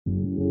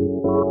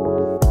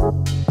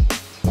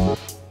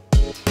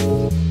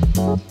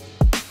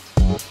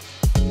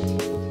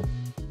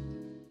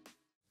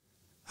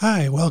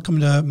Hi,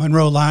 welcome to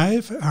Munro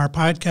Live, our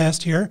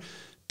podcast here.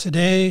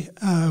 Today,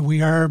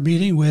 we are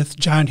meeting with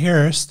John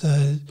Harris,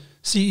 the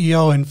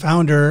CEO and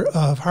founder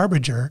of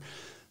Harbinger.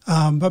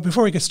 But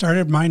before we get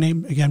started, my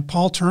name, again,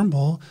 Paul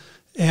Turnbull,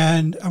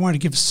 and I want to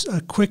give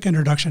a quick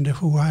introduction to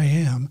who I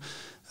am.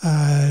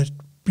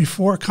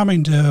 Before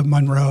coming to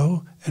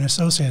Munro and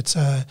Associates,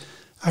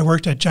 I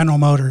worked at General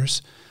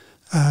Motors.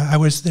 I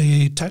was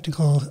the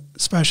technical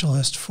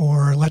specialist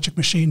for electric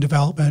machine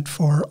development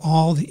for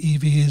all the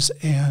EVs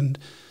and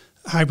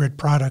hybrid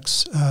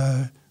products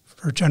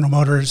for General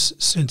Motors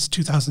since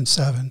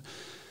 2007.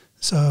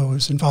 So I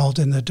was involved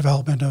in the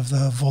development of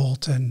the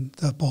Volt and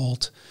the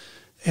Bolt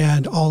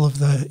and all of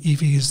the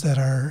EVs that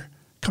are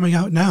coming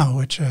out now,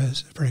 which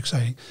is pretty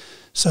exciting.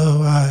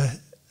 So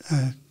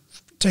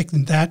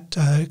taking that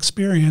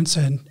experience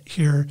and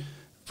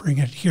bring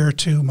it here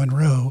to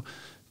Munro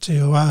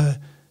to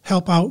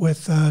help out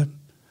with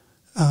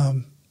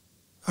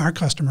our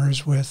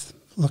customers with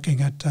looking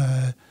at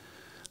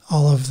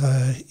all of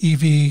the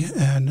EV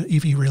and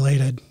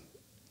EV-related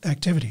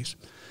activities.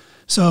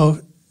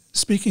 So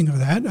speaking of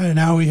that,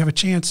 now we have a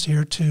chance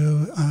here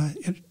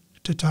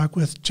to talk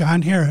with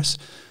John Harris,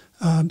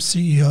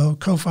 CEO,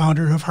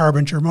 co-founder of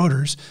Harbinger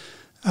Motors.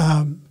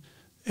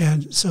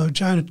 And so,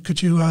 John,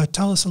 could you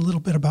tell us a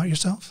little bit about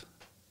yourself?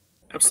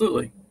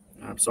 Absolutely.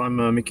 So I'm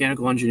a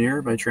mechanical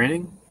engineer by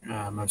training.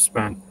 I've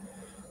spent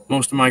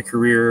most of my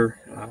career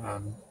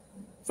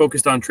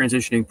focused on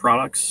transitioning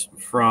products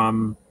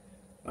from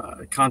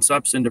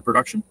concepts into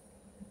production.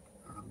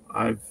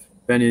 I've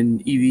been in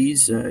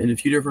EVs in a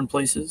few different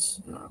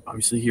places,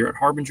 obviously here at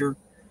Harbinger.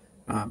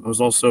 I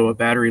was also a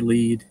battery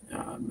lead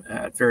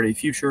at Faraday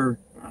Future,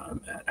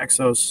 at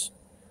Exos.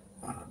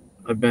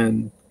 I've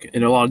been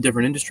in a lot of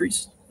different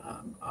industries.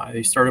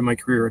 I started my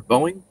career at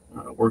Boeing,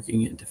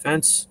 working in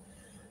defense.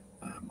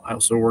 I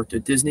also worked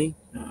at Disney,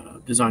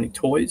 designing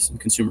toys and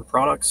consumer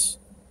products.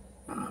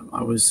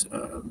 I was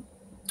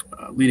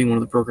leading one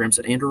of the programs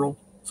at Anduril,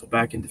 so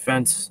back in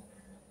defense.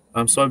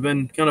 So I've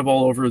been kind of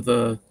all over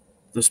the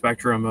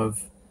spectrum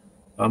of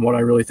what I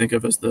really think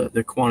of as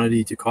the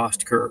quantity to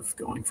cost curve,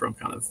 going from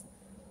kind of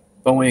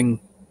Boeing,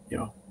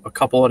 a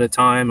couple at a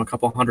time, a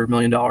couple $100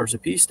 million a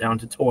piece, down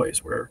to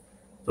toys where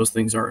those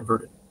things are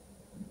inverted.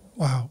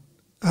 Wow.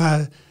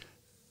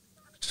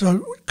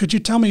 So could you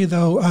tell me,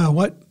 though,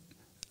 what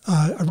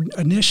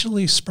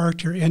initially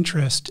sparked your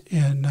interest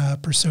in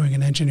pursuing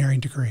an engineering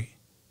degree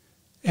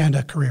and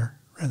a career,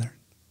 rather?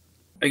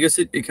 I guess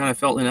it kind of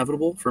felt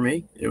inevitable for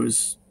me.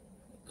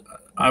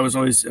 I was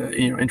always,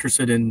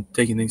 interested in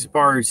taking things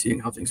apart, seeing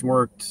how things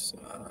worked,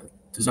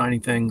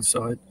 designing things.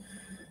 So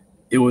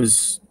it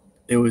was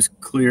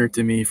clear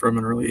to me from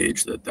an early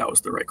age that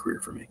was the right career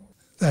for me.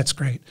 That's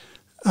great.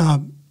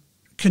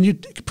 Can you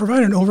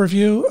provide an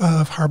overview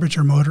of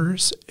Harbinger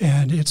Motors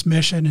and its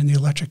mission in the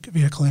electric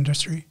vehicle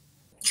industry?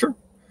 Sure.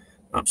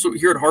 So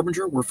here at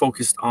Harbinger, we're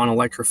focused on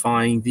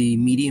electrifying the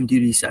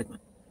medium-duty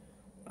segment.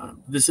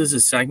 This is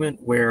a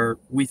segment where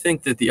we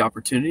think that the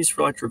opportunities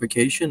for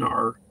electrification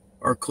are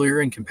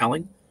clear and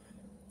compelling.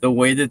 The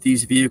way that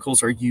these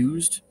vehicles are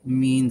used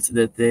means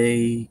that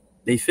they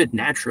fit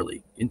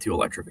naturally into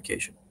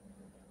electrification.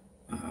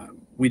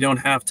 We don't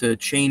have to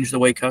change the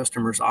way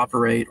customers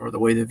operate or the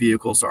way the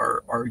vehicles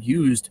are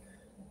used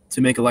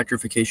to make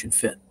electrification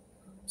fit.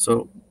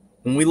 So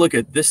when we look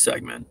at this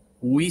segment,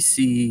 we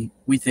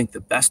think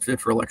the best fit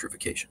for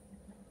electrification.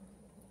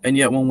 And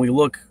yet when we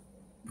look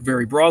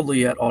very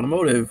broadly at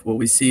automotive, what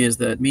we see is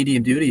that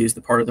medium duty is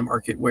the part of the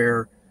market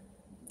where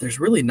there's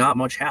really not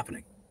much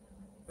happening.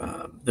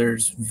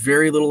 There's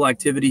very little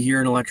activity here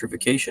in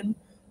electrification,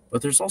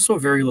 but there's also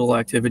very little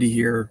activity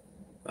here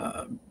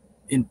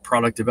in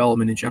product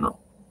development in general.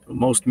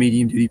 Most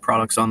medium-duty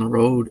products on the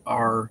road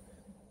are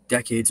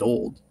decades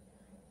old.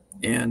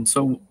 And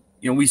so,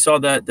 we saw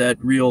that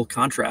real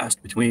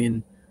contrast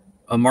between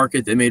a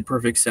market that made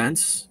perfect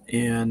sense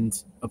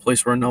and a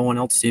place where no one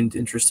else seemed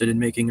interested in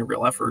making a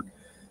real effort,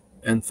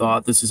 and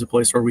thought this is a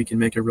place where we can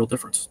make a real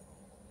difference.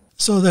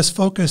 So this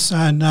focus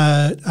on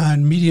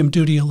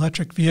medium-duty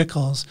electric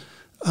vehicles,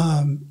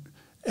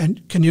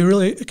 and can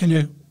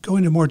you go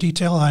into more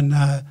detail on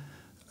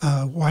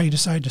why you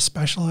decided to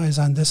specialize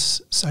on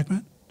this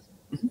segment?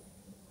 Mm-hmm.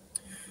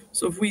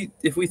 So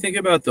if we think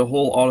about the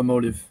whole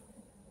automotive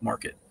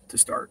market to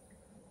start,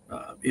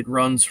 it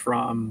runs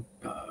from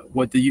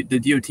what the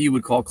DOT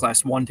would call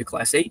Class 1 to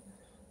Class 8.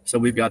 So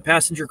we've got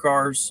passenger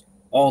cars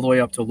all the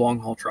way up to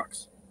long-haul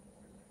trucks.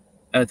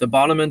 At the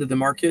bottom end of the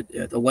market,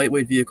 the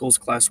lightweight vehicles,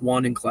 Class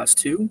 1 and Class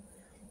 2,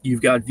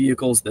 you've got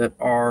vehicles that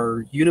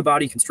are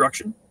unibody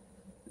construction.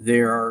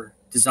 They're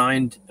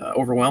designed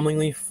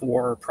overwhelmingly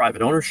for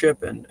private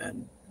ownership and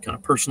kind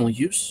of personal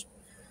use.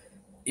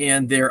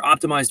 And they're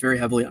optimized very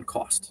heavily on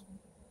cost.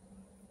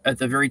 At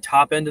the very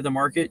top end of the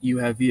market, you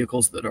have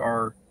vehicles that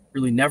are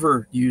really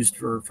never used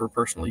for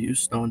personal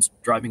use. No one's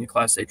driving a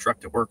Class 8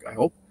 truck to work, I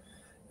hope.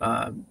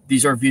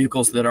 These are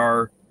vehicles that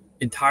are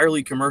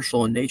entirely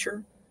commercial in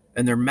nature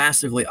and they're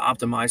massively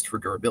optimized for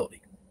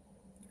durability.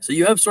 So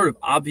you have sort of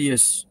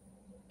obvious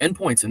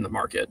endpoints in the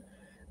market.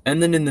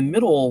 And then in the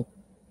middle,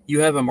 you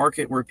have a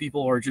market where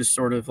people are just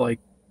sort of like,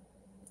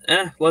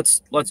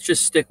 let's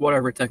just stick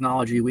whatever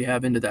technology we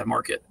have into that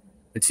market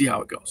and see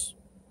how it goes.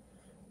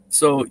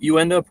 So you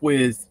end up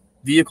with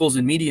vehicles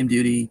in medium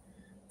duty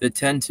that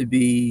tend to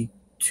be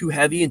too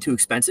heavy and too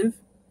expensive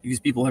because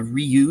people have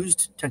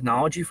reused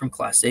technology from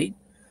Class 8,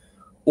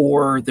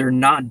 or they're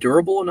not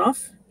durable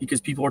enough because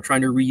people are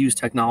trying to reuse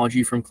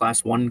technology from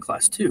Class 1 and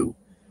Class 2.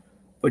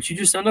 But you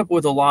just end up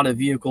with a lot of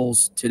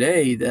vehicles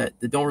today that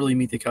don't really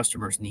meet the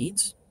customer's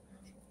needs,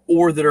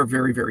 or that are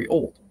very, very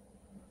old.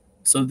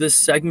 So this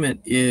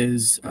segment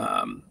is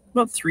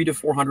about 300,000 to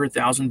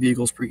 400,000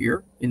 vehicles per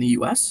year in the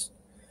US.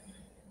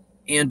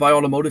 And by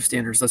automotive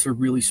standards, that's a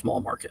really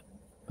small market.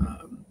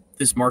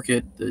 This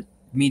market, the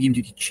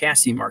medium-duty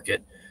chassis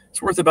market,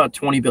 is worth about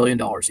 $20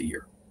 billion a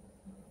year.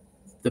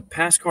 The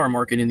pass car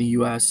market in the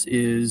US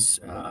is,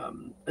 I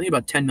think,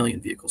 about 10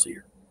 million vehicles a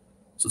year.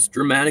 So it's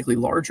dramatically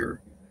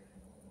larger.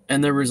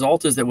 And the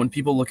result is that when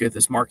people look at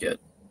this market,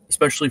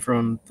 especially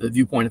from the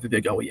viewpoint of a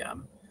big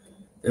OEM,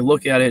 they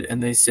look at it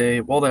and they say,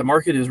 well, that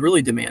market is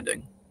really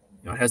demanding.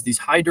 It has these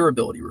high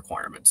durability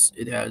requirements.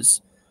 It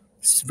has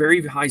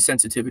very high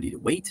sensitivity to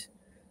weight.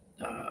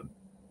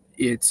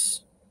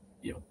 It's,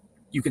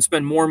 you can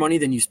spend more money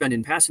than you spend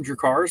in passenger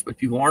cars, but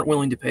people aren't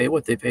willing to pay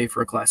what they pay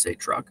for a Class 8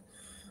 truck.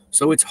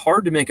 So it's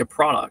hard to make a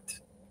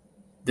product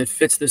that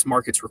fits this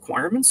market's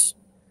requirements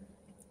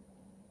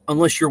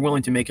unless you're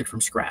willing to make it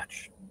from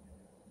scratch.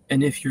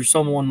 And if you're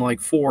someone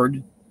like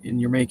Ford and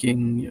you're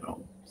making,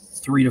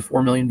 3 to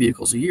 4 million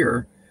vehicles a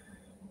year,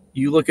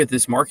 you look at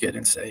this market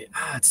and say,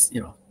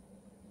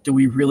 do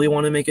we really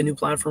want to make a new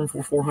platform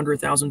for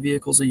 400,000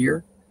 vehicles a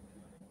year?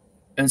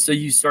 And so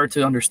you start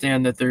to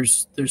understand that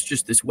there's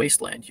just this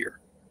wasteland here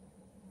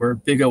where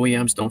big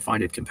OEMs don't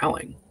find it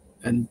compelling.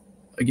 And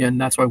again,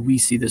 that's why we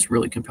see this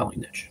really compelling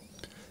niche.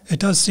 It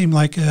does seem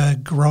like a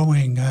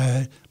growing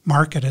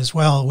market as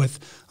well, with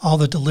all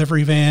the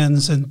delivery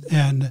vans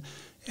and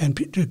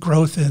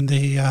growth in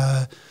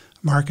the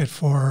market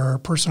for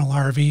personal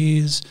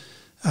RVs,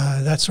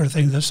 that sort of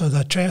thing. So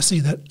the chassis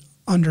that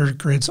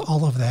undergirds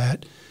all of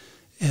that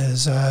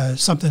is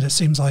something that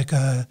seems like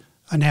a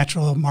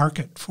natural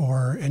market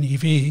for an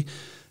EV,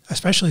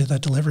 especially the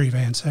delivery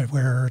vans,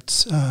 where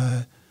it's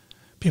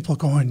people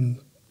going,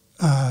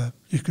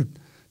 you could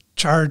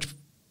charge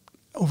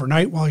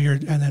overnight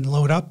and then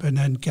load up and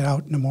then get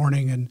out in the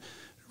morning and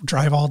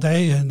drive all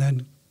day and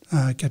then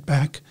get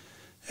back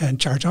and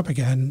charge up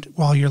again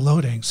while you're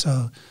loading.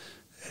 So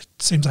it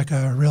seems like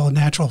a real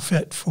natural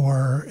fit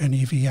for an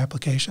EV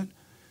application.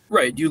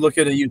 Right. You look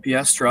at a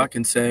UPS truck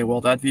and say,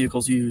 well, that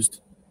vehicle's used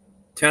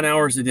 10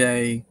 hours a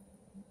day.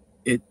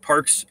 It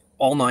parks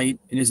all night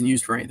and isn't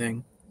used for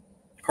anything.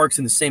 It parks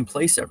in the same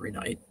place every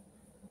night.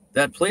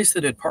 That place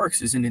that it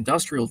parks is an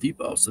industrial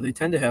depot, so they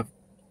tend to have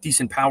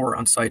decent power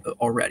on site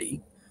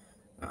already.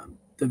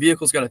 The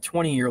vehicle's got a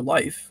 20-year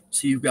life,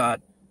 so you've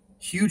got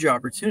huge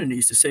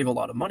opportunities to save a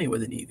lot of money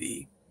with an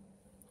EV.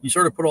 You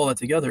sort of put all that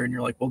together and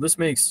you're like, well, this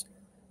makes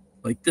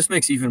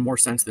even more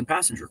sense than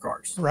passenger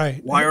cars.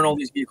 Right. Why aren't all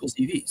these vehicles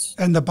EVs?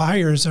 And the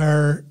buyers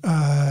are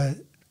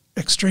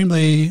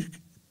extremely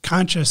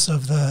conscious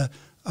of the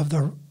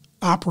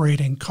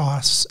operating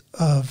costs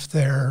of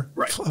their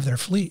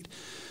fleet,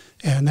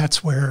 and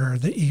that's where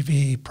the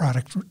EV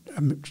product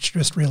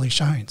just really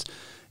shines.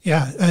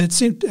 Yeah,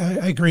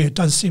 I agree. It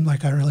does seem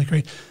like a really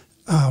great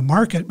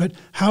market. But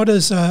how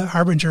does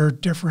Harbinger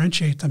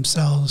differentiate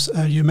themselves?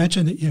 You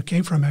mentioned that you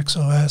came from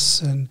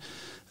XOS, and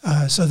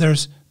so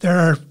there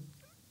are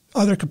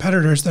other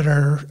competitors that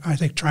are, I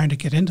think, trying to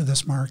get into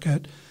this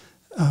market.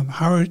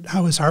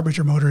 How is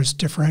Harbinger Motors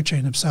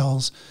differentiating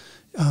themselves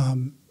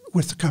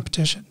with the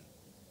competition?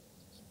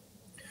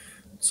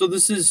 So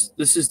this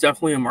is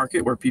definitely a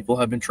market where people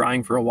have been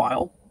trying for a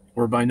while.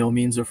 We're by no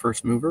means a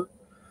first mover,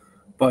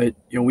 but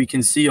we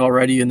can see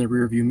already in the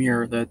rearview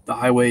mirror that the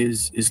highway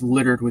is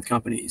littered with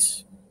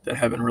companies that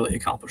haven't really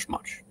accomplished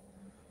much.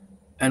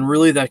 And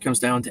really that comes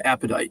down to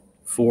appetite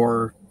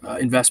for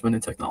investment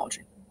in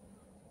technology.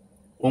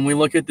 When we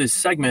look at this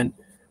segment,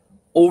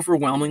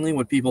 overwhelmingly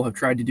what people have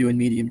tried to do in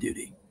medium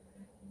duty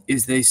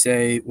is they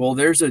say, well,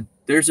 there's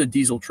a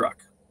diesel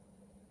truck.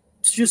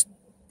 Let's just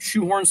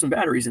shoehorn some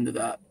batteries into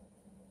that.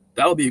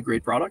 That'll be a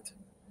great product.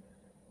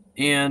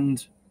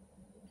 And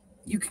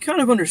you can kind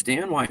of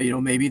understand why,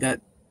 maybe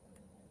that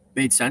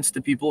made sense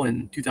to people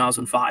in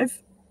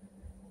 2005.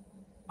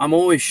 I'm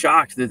always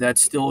shocked that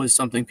still is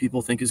something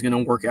people think is going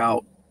to work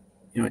out,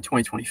 in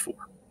 2024.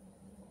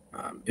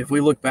 If we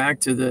look back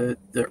to the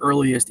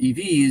earliest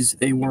EVs,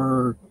 they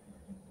were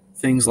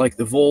things like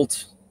the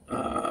Volt,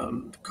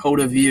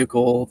 Coda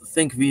vehicle, the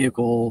Think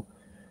vehicle.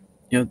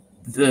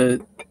 The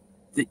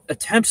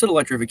attempts at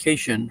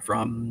electrification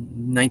from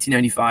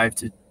 1995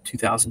 to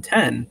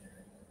 2010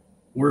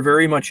 were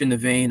very much in the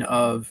vein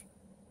of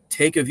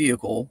take a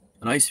vehicle,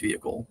 an ICE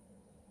vehicle,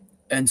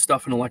 and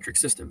stuff an electric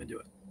system into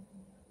it.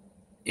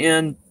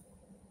 And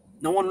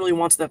no one really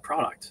wants that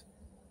product.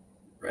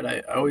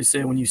 right? I always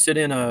say when you sit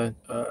in a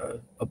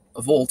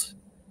Volt,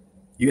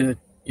 you're going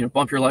to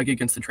bump your leg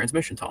against the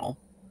transmission tunnel.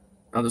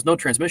 Now, there's no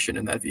transmission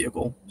in that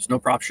vehicle. There's no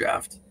prop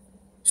shaft.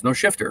 There's no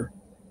shifter.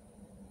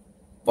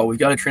 But we've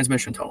got a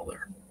transmission tunnel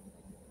there.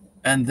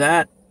 And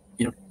that,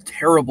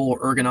 terrible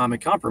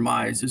ergonomic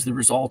compromise is the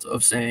result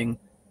of saying,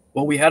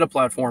 well, we had a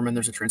platform and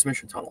there's a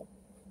transmission tunnel,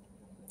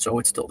 so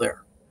it's still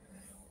there.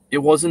 It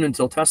wasn't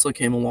until Tesla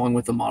came along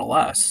with the Model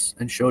S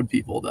and showed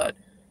people that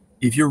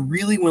if you're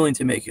really willing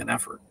to make an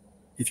effort,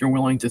 if you're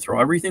willing to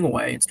throw everything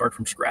away and start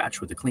from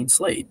scratch with a clean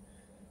slate,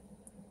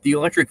 the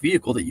electric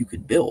vehicle that you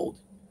could build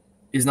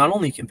is not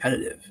only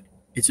competitive,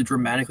 it's a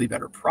dramatically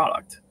better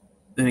product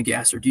than a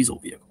gas or diesel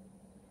vehicle.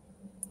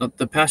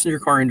 The passenger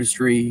car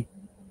industry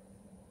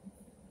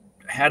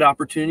had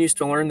opportunities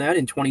to learn that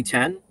in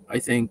 2010. I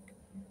think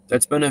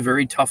that's been a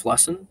very tough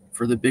lesson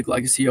for the big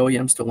legacy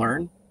OEMs to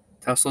learn.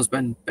 Tesla's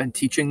been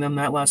teaching them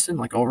that lesson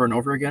like over and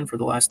over again for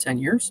the last 10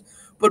 years,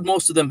 but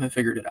most of them have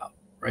figured it out.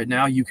 Right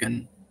now, you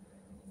can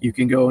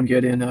go and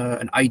get in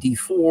an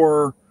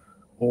ID4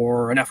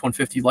 or an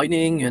F-150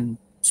 Lightning, and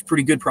it's a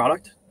pretty good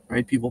product,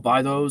 right? People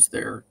buy those.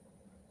 They're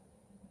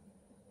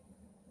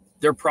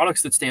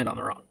products that stand on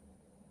their own.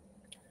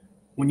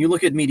 When you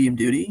look at medium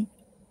duty,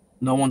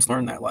 no one's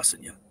learned that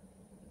lesson yet.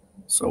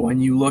 So when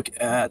you look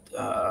at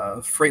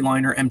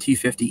Freightliner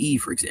MT50E,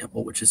 for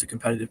example, which is a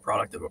competitive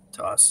product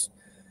to us,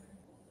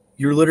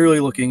 you're literally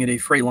looking at a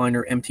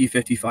Freightliner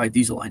MT55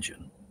 diesel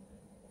engine.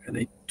 And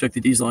they took the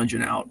diesel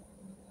engine out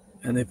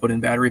and they put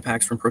in battery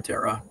packs from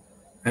Proterra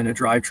and a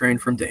drivetrain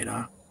from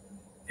Dana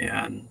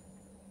and,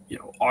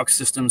 aux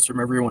systems from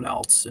everyone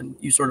else. And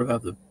you sort of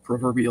have the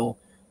proverbial,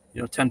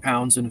 10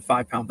 pounds in a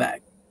 5-pound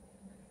bag.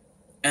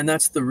 And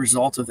that's the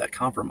result of that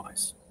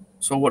compromise.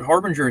 So what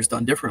Harbinger has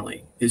done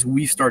differently is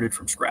we started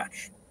from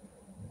scratch.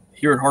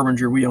 Here at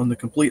Harbinger, we own the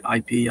complete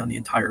IP on the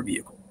entire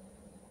vehicle.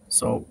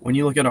 So when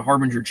you look at a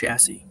Harbinger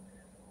chassis,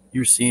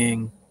 you're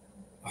seeing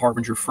a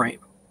Harbinger frame,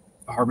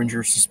 a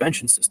Harbinger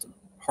suspension system,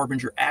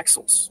 Harbinger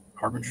axles,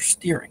 Harbinger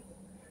steering,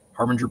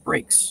 Harbinger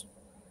brakes.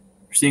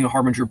 You're seeing a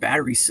Harbinger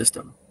battery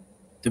system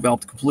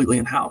developed completely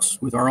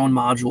in-house with our own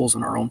modules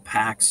and our own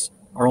packs,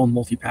 our own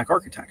multi-pack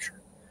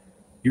architecture.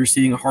 You're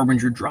seeing a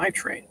Harbinger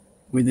drivetrain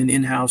with an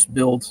in-house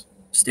built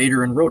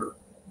stator and rotor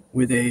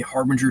with a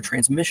Harbinger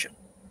transmission.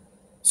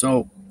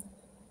 So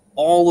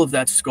all of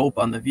that scope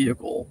on the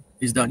vehicle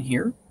is done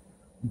here,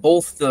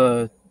 both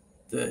the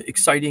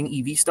exciting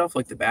EV stuff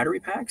like the battery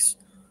packs,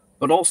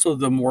 but also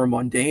the more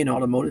mundane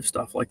automotive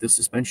stuff like the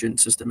suspension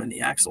system and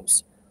the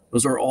axles.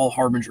 Those are all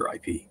Harbinger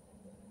IP.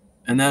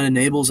 And that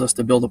enables us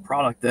to build a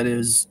product that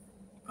is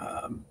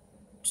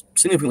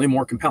significantly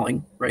more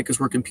compelling, right? Because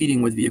we're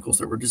competing with vehicles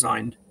that were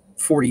designed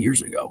 40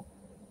 years ago,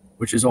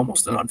 which is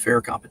almost an unfair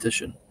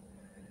competition.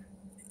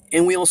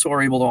 And we also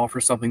are able to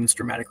offer something that's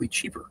dramatically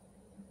cheaper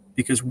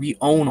because we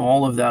own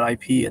all of that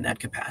IP and that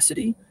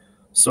capacity.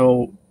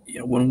 So,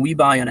 when we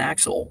buy an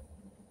axle,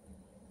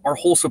 our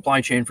whole supply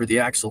chain for the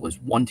axle is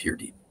one tier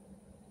deep,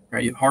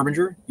 right? You have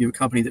Harbinger, you have a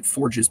company that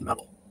forges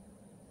metal,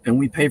 and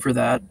we pay for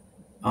that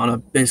on a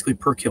basically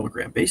per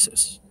kilogram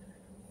basis.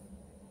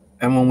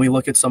 And when we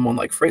look at someone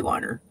like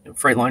Freightliner,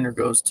 Freightliner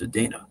goes to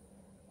Dana,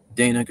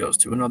 Dana goes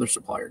to another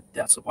supplier,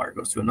 that supplier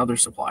goes to another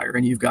supplier,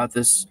 and you've got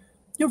this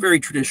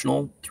very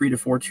traditional 3 to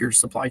 4 tier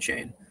supply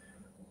chain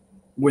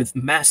with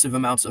massive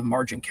amounts of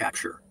margin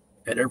capture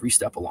at every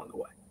step along the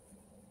way.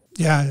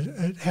 Yeah,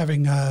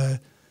 having the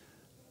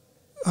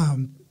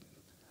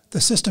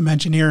system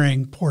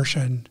engineering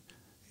portion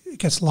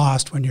gets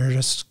lost when you're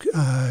just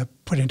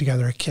putting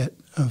together a kit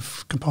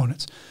of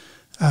components.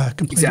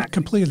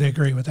 Completely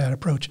agree with that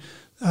approach.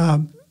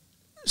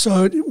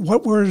 So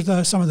what were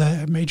some of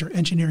the major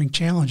engineering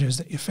challenges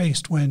that you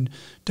faced when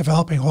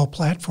developing a whole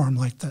platform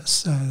like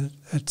this?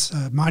 It's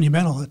a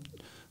monumental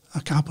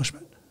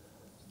accomplishment.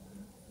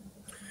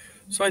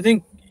 So I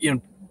think,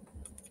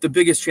 the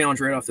biggest challenge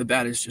right off the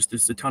bat is just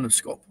it's a ton of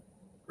scope,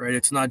 right?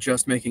 It's not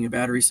just making a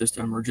battery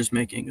system or just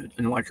making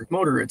an electric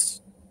motor.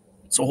 It's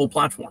a whole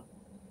platform.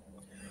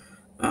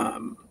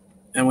 And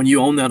when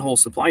you own that whole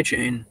supply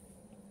chain,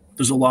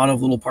 there's a lot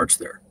of little parts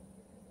there,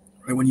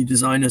 right? When you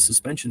design a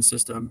suspension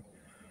system,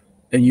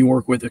 and you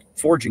work with a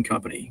forging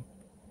company,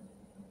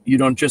 you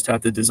don't just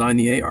have to design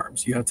the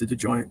A-arms. You have to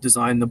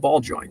design the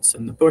ball joints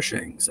and the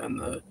bushings and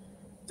the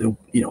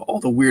all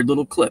the weird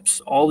little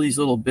clips, all these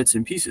little bits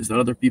and pieces that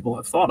other people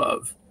have thought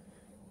of.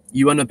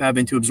 You end up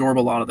having to absorb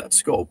a lot of that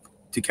scope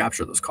to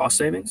capture those cost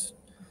savings.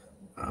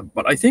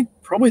 But I think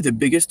probably the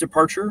biggest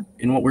departure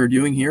in what we're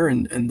doing here,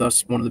 and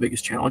thus one of the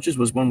biggest challenges,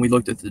 was when we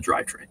looked at the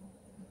drivetrain.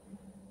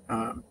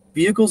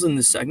 Vehicles in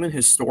this segment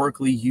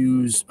historically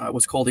use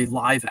what's called a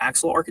live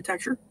axle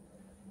architecture.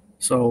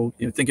 So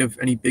think of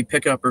any big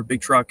pickup or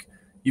big truck.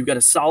 You've got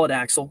a solid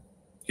axle,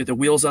 you get the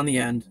wheels on the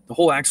end. The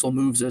whole axle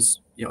moves as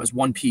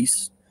one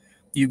piece.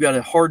 You've got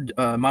a hard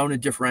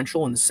mounted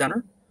differential in the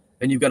center,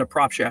 and you've got a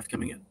prop shaft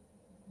coming in.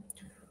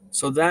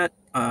 So that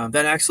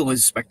axle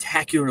is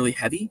spectacularly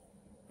heavy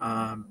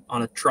on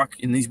a truck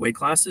in these weight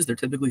classes. They're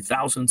typically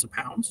thousands of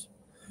pounds,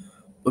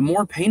 but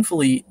more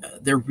painfully,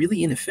 they're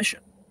really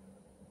inefficient.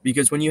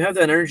 Because when you have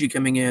that energy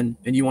coming in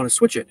and you want to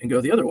switch it and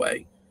go the other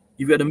way,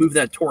 you've got to move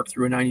that torque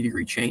through a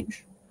 90-degree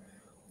change.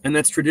 And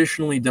that's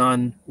traditionally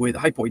done with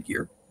hypoid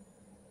gear.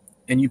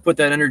 And you put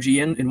that energy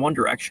in one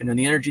direction, and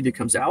the energy that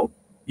comes out,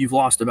 you've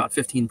lost about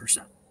 15%.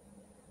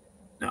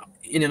 Now,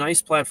 in an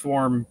ICE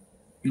platform,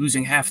 you're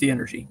losing half the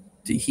energy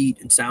to heat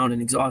and sound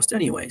and exhaust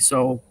anyway,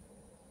 so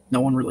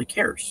no one really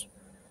cares.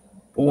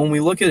 But when we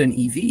look at an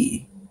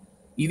EV,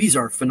 EVs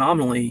are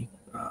phenomenally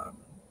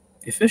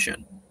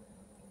efficient.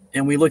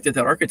 And we looked at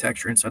that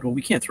architecture and said, well,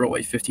 we can't throw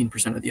away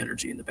 15% of the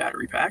energy in the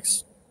battery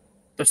packs.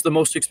 That's the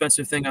most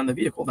expensive thing on the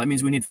vehicle. That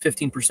means we need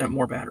 15%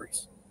 more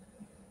batteries.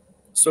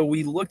 So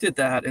we looked at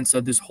that and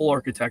said, this whole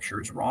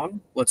architecture is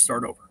wrong. Let's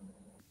start over.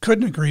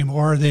 Couldn't agree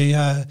more.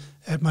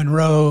 At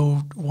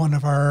Munro, one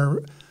of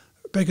our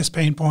biggest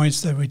pain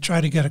points that we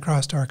try to get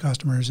across to our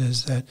customers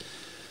is that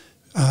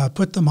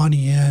put the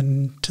money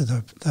in to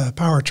the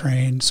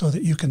powertrain so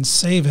that you can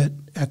save it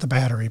at the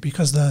battery,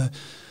 because the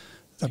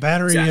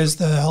battery is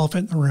the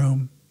elephant in the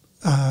room.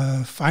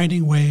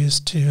 Finding ways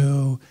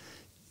to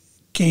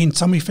gain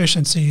some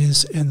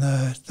efficiencies in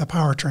the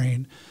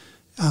powertrain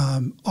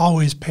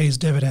always pays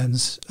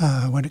dividends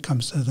when it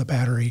comes to the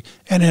battery.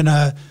 And in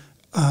a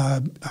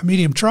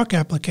medium truck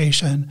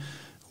application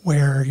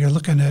where you're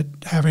looking at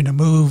having to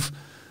move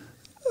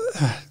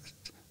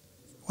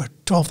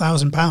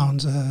 12,000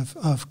 pounds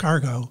of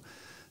cargo,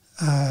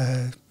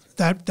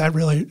 that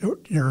really,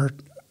 your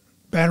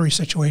battery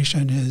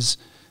situation is,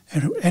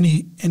 and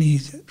any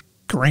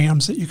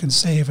grams that you can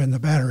save in the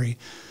battery,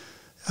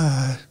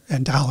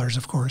 and dollars,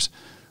 of course,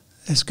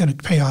 is going to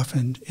pay off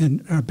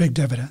in big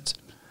dividends.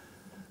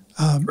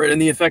 Right,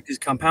 and the effect is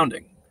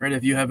compounding. Right,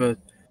 if you have a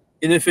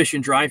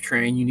inefficient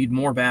drivetrain, you need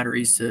more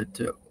batteries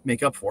to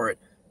make up for it.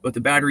 But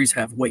the batteries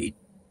have weight,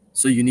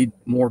 so you need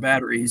more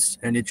batteries,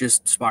 and it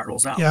just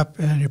spirals out. Yep,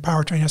 and your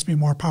powertrain has to be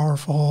more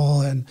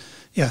powerful, and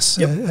yes,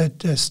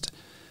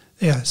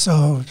 Yep.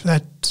 So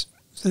that,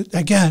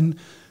 again,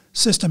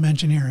 system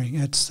engineering.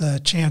 It's the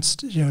chance,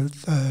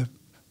 the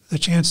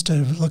chance to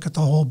look at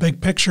the whole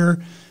big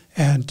picture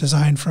and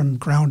design from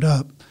ground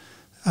up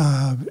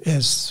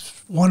is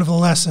one of the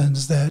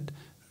lessons that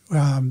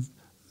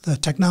the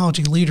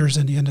technology leaders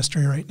in the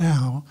industry right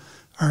now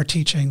are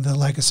teaching the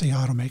legacy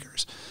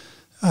automakers.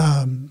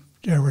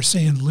 We're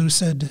seeing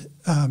Lucid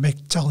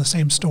tell the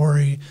same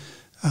story.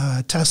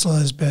 Tesla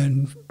has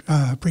been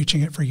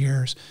preaching it for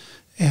years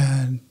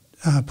and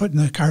putting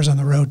the cars on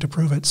the road to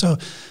prove it. So,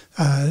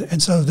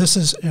 this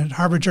is,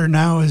 Harbinger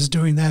now is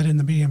doing that in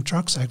the medium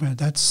truck segment.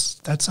 That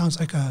sounds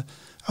like a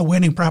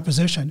winning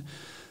proposition.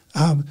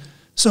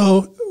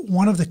 So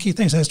one of the key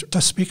things,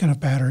 just speaking of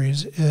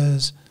batteries,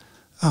 is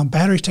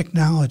battery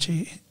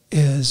technology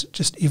is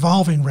just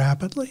evolving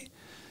rapidly.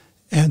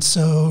 And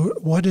so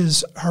what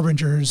is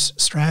Harbinger's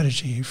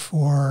strategy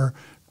for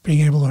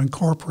being able to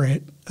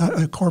incorporate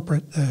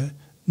the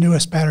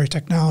newest battery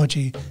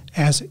technology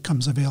as it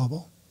comes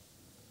available?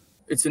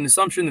 It's an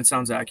assumption that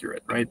sounds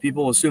accurate, right?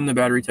 People assume the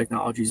battery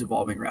technology is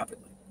evolving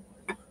rapidly.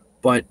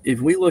 But if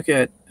we look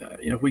at,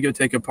 if we go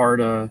take apart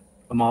a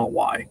Model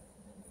Y,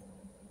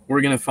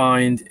 we're going to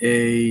find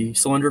a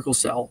cylindrical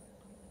cell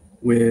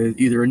with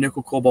either a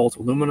nickel cobalt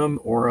aluminum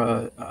or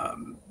a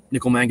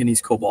nickel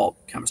manganese cobalt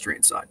chemistry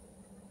inside.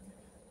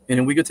 And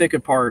if we go take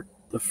apart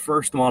the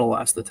first Model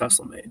S that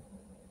Tesla made,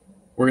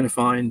 we're going to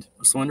find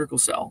a cylindrical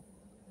cell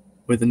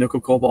with a nickel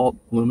cobalt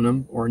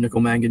aluminum or a nickel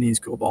manganese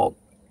cobalt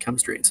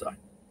chemistry inside.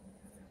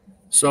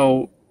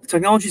 So the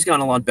technology's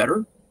gotten a lot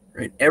better,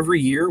 right? Every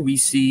year we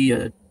see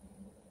a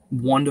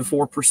 1 to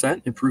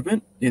 4%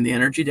 improvement in the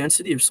energy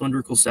density of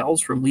cylindrical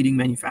cells from leading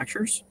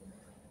manufacturers.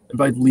 And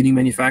by leading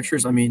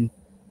manufacturers, I mean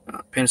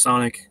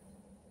Panasonic,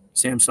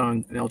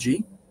 Samsung, and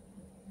LG.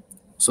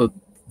 So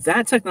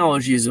that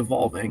technology is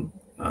evolving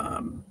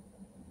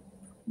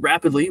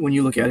rapidly when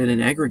you look at it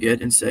in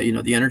aggregate and say,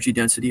 the energy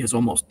density has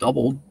almost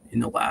doubled in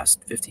the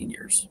last 15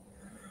 years.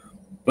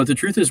 But the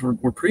truth is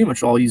we're pretty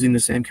much all using the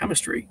same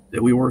chemistry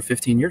that we were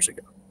 15 years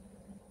ago.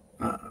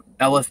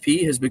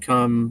 LFP has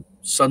become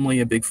suddenly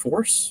a big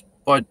force,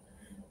 but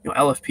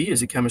LFP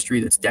is a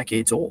chemistry that's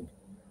decades old.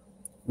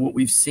 What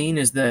we've seen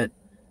is that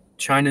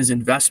China's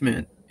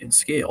investment in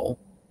scale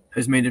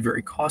has made it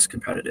very cost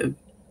competitive,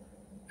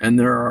 and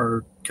there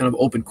are kind of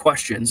open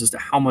questions as to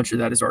how much of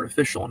that is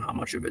artificial and how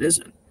much of it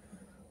isn't.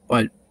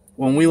 But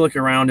when we look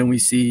around and we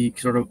see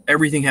sort of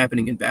everything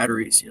happening in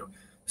batteries,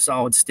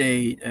 solid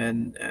state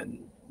and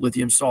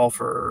lithium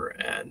sulfur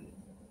and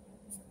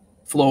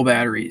flow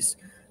batteries,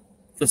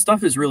 the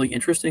stuff is really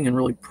interesting and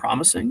really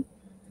promising.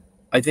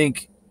 I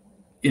think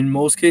in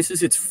most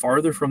cases it's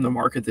farther from the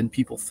market than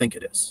people think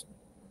it is.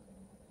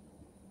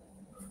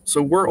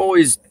 So we're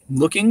always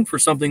looking for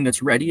something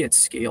that's ready at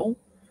scale,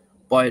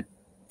 but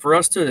for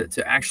us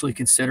to actually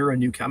consider a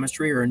new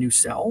chemistry or a new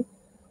cell,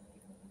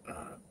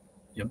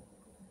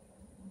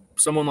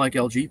 someone like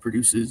LG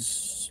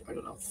produces,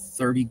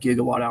 30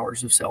 gigawatt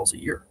hours of cells a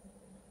year.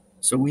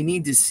 So we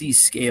need to see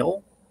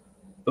scale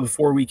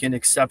before we can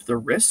accept the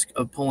risk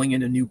of pulling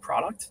in a new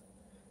product.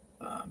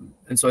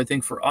 And so I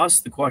think for us,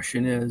 the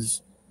question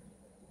is,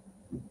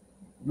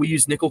 we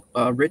use nickel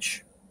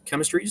rich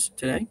chemistries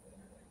today.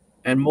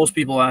 And most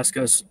people ask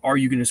us, are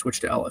you going to switch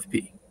to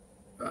LFP?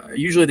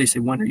 Usually they say,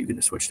 when are you going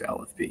to switch to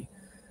LFP?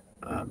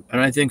 And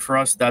I think for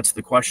us, that's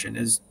the question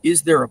is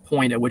there a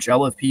point at which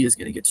LFP is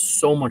going to get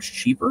so much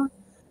cheaper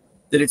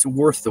that it's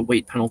worth the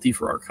weight penalty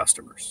for our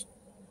customers?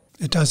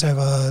 It does have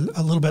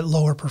a little bit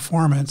lower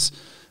performance,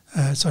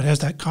 so it has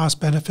that cost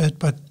benefit,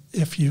 but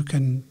if you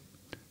can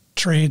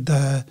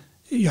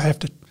you have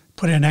to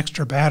put in an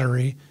extra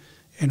battery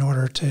in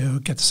order to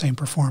get the same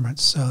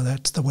performance. So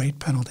that's the weight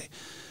penalty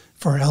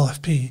for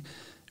LFP,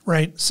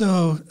 right?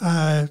 So,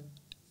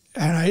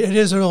 it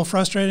is a little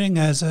frustrating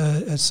as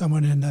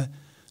someone in the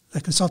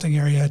consulting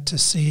area to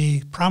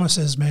see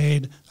promises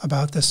made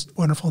about this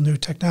wonderful new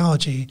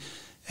technology,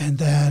 and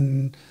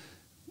then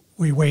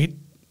we wait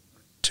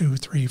 2,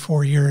 3,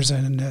 4 years,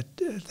 and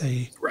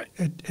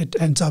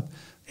it ends up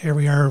here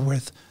we are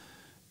with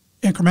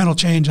incremental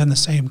change on the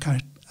same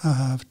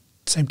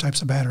same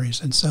types of batteries,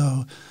 and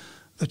so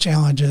the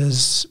challenge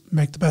is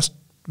make the best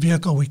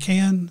vehicle we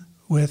can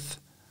with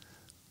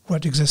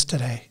what exists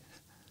today.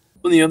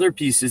 Well, the other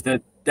piece is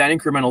that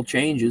incremental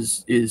change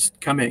is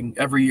coming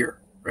every year,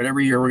 right?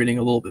 Every year we're getting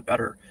a little bit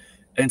better.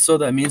 And so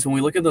that means when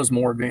we look at those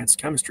more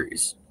advanced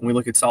chemistries, when we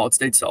look at solid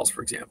state cells,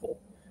 for example,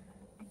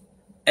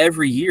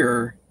 every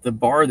year the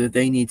bar that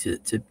they need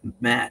to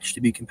match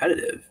to be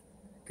competitive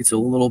gets a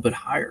little bit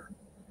higher.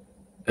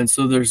 And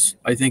so there's,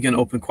 I think, an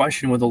open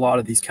question with a lot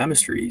of these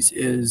chemistries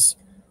is,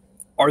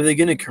 are they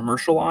going to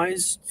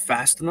commercialize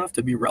fast enough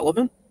to be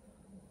relevant?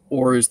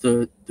 Or is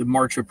the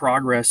march of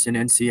progress in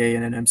NCA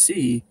and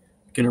NMC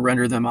going to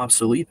render them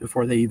obsolete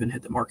before they even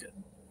hit the market?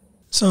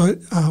 So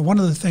one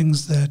of the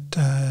things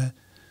that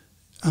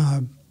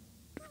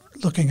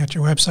looking at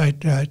your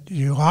website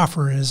you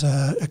offer is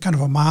a kind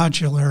of a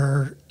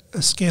modular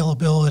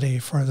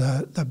scalability for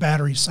the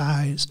battery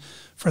size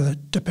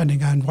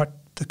depending on what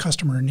the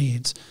customer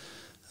needs.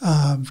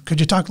 Could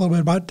you talk a little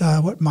bit about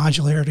what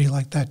modularity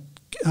like that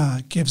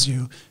gives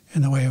you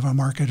in the way of a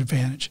market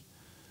advantage?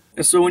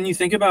 So when you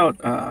think about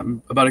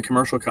a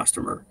commercial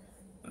customer,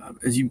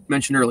 as you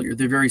mentioned earlier,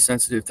 they're very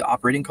sensitive to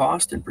operating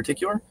cost in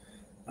particular,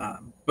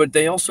 but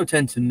they also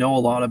tend to know a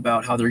lot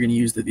about how they're going to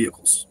use the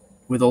vehicles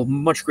with a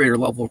much greater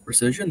level of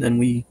precision than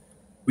we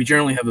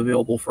generally have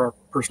available for our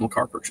personal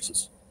car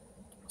purchases.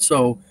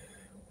 So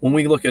when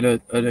we look at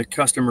a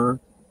customer,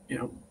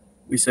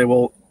 we say,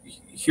 well,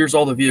 here's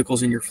all the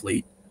vehicles in your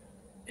fleet,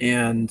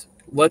 and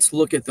let's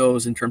look at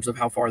those in terms of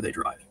how far they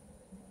drive.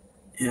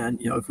 And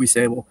if we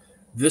say, well,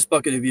 this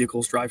bucket of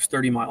vehicles drives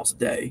 30 miles a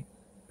day,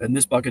 and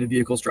this bucket of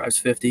vehicles drives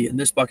 50, and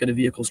this bucket of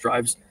vehicles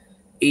drives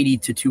 80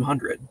 to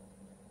 200,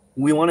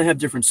 we want to have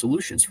different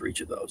solutions for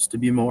each of those to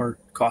be more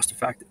cost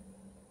effective.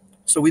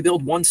 So we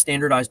build one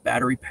standardized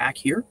battery pack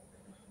here.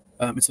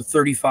 It's a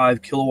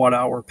 35 kilowatt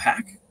hour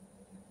pack,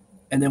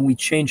 and then we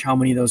change how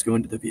many of those go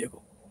into the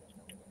vehicle.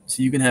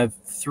 So you can have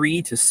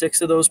 3 to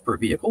 6 of those per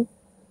vehicle.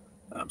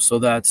 So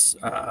that's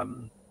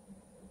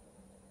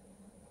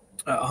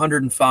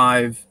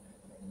 105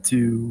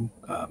 to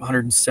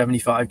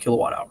 175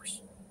 kilowatt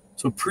hours.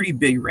 So pretty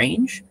big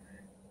range,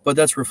 but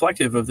that's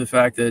reflective of the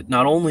fact that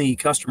not only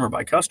customer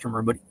by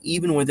customer, but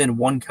even within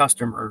one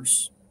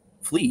customer's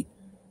fleet,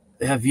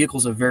 they have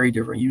vehicles of very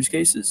different use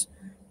cases.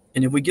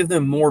 And if we give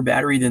them more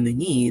battery than they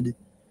need,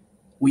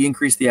 we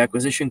increase the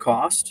acquisition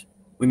cost.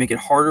 We make it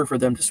harder for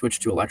them to switch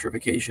to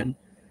electrification,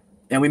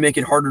 and we make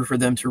it harder for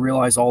them to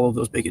realize all of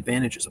those big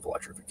advantages of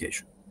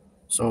electrification.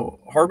 So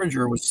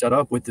Harbinger was set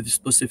up with the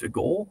specific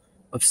goal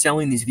of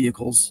selling these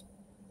vehicles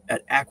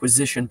at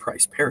acquisition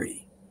price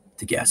parity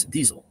to gas and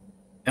diesel.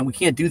 And we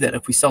can't do that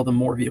if we sell them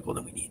more vehicle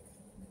than we need.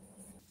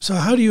 So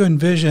how do you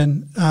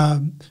envision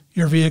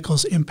your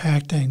vehicles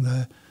impacting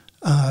the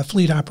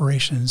fleet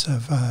operations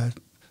of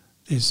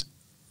these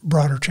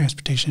broader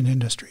transportation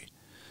industry?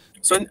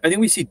 So I think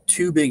we see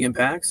two big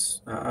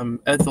impacts.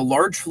 At the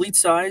large fleet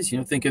size,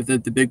 think of the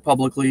big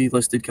publicly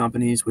listed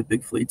companies with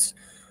big fleets.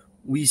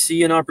 We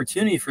see an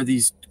opportunity for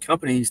these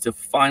companies to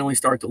finally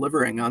start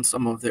delivering on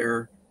some of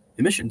their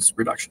emissions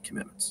reduction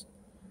commitments.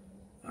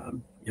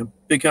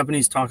 Big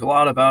companies talk a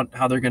lot about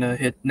how they're going to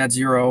hit net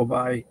zero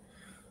by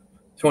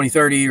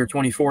 2030 or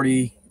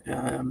 2040,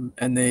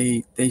 and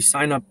they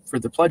sign up for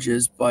the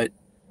pledges, but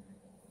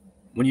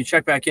when you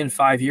check back in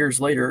 5 years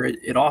later,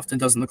 it often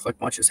doesn't look like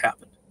much has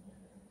happened.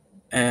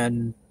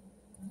 And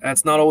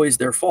that's not always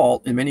their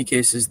fault. In many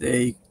cases,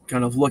 they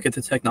kind of look at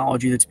the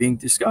technology that's being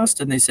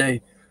discussed and they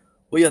say,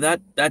 well, yeah,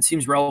 that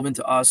seems relevant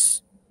to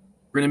us.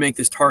 We're going to make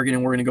this target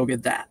and we're going to go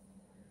get that.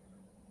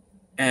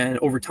 And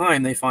over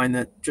time, they find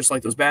that just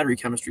like those battery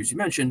chemistries you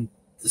mentioned,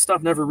 the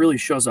stuff never really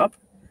shows up.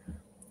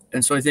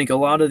 And so I think a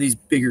lot of these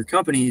bigger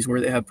companies where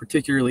they have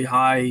particularly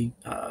high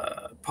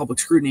public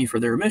scrutiny for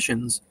their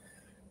emissions,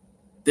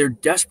 they're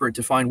desperate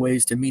to find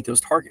ways to meet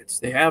those targets.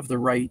 They have the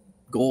right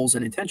goals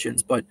and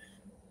intentions, but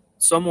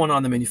someone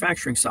on the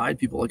manufacturing side,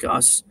 people like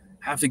us,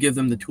 have to give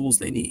them the tools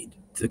they need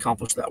to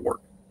accomplish that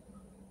work.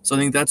 So I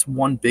think that's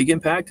one big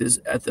impact is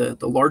at the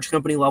large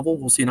company level,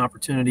 we'll see an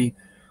opportunity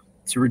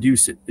to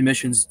reduce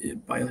emissions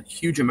by a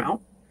huge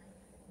amount.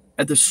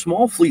 At the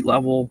small fleet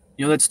level,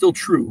 that's still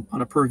true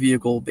on a per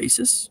vehicle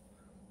basis,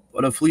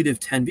 but a fleet of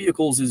 10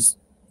 vehicles is,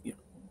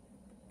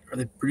 are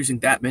they producing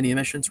that many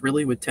emissions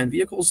really with 10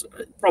 vehicles?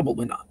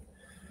 Probably not.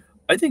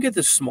 I think at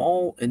the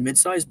small and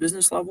mid-sized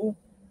business level,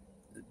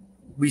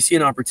 we see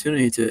an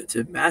opportunity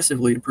to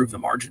massively improve the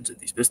margins of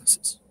these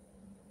businesses.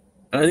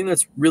 And I think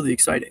that's really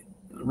exciting.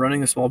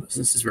 Running a small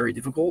business is very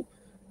difficult.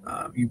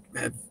 You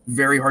have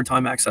very hard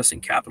time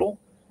accessing capital.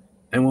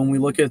 And when we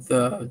look at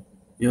the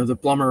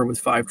plumber with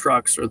 5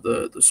 trucks or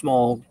the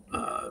small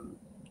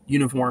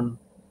uniform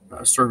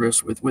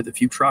service with a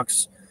few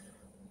trucks,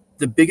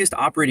 the biggest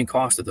operating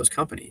cost of those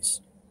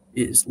companies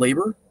is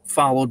labor,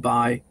 followed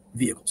by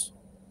vehicles.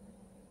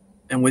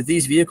 And with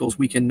these vehicles,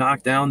 we can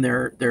knock down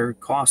their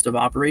cost of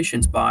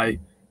operations by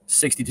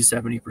 60 to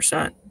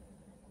 70%.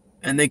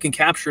 And they can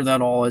capture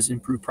that all as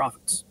improved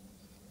profits.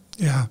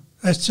 Yeah,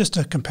 that's just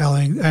a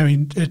compelling,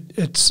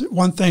 it's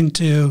one thing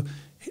to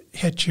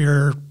hit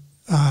your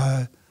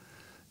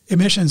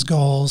emissions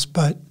goals,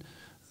 but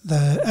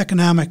the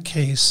economic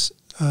case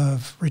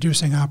of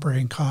reducing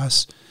operating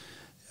costs,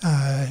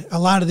 a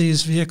lot of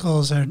these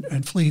vehicles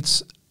and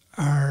fleets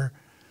are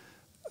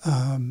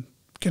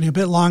getting a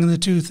bit long in the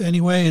tooth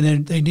anyway,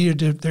 and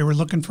they were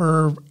looking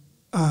for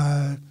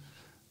a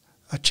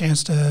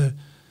chance to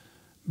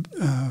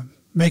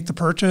make the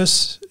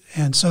purchase.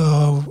 And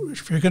so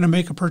if you're going to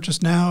make a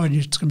purchase now and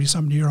it's going to be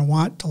something you're going to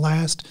want to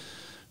last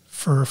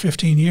for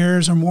 15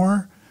 years or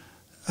more,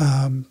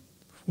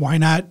 why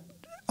not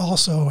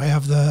also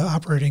have the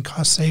operating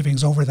cost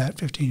savings over that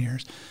 15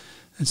 years?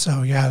 And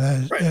so,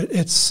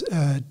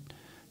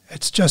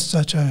 it's just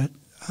such a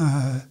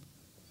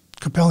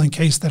compelling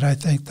case that I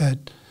think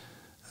that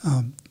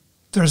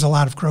there's a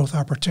lot of growth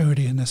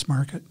opportunity in this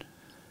market.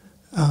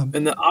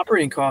 And the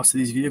operating costs of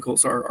these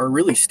vehicles are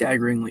really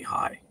staggeringly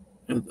high.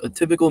 A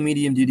typical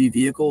medium-duty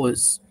vehicle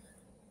is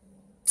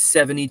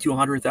 $70,000 to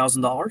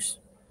 $100,000,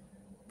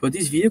 but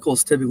these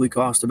vehicles typically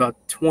cost about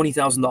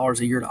 $20,000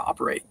 a year to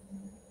operate,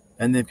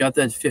 and they've got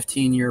that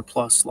 15-year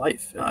plus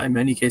life. In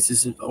many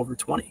cases, over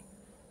 20.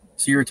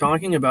 So you're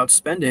talking about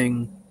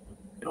spending,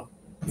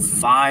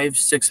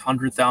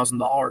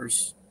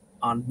 $500,000-$600,000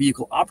 on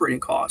vehicle operating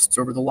costs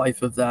over the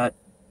life of that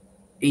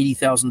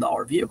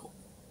 $80,000 vehicle.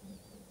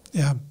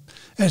 Yeah, and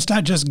it's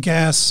not just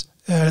gas.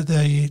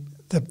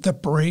 The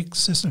brake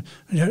system.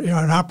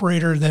 An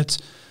operator that's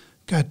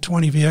got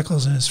 20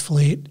 vehicles in his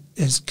fleet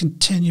is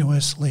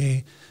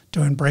continuously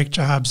doing brake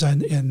jobs,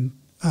 and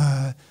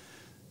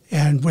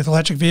with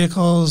electric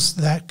vehicles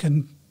that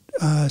can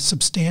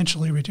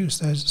substantially reduce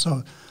that.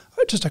 So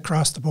just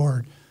across the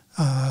board,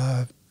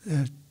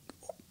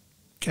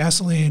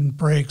 gasoline,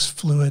 brakes,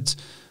 fluids,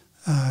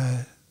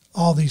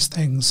 all these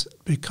things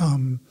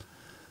become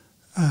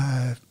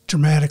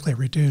dramatically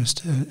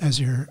reduced as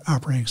your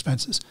operating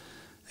expenses.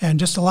 And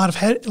just a lot of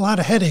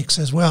headaches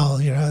as well,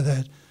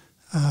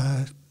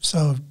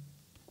 so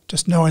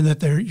just knowing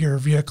that your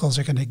vehicles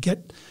are going to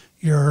get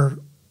your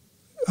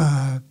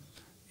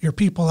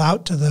people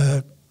out to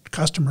the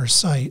customer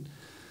site,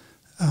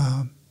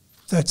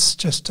 that's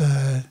just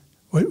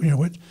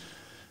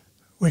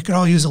we could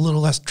all use a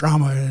little less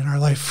drama in our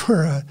life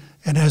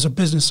and as a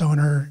business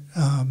owner,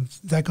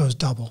 that goes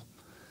double.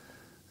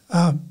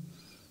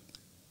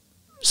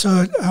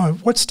 So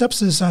what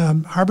steps is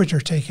Harbinger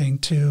taking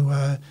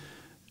to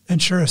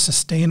ensure a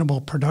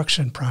sustainable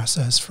production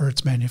process for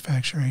its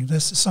manufacturing?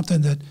 This is something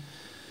that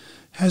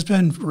has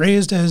been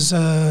raised as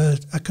a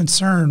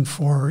concern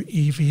for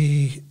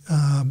EV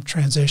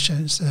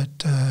transitions,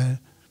 that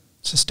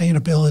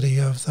sustainability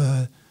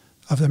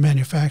of the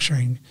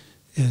manufacturing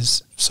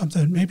is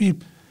something, maybe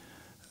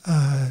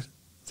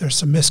there's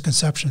some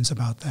misconceptions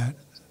about that.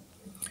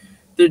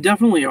 There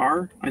definitely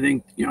are. I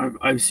think,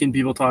 I've seen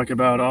people talk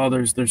about,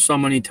 there's so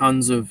many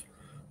tons of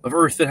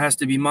earth that has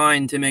to be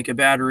mined to make a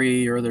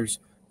battery, or there's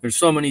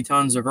so many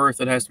tons of earth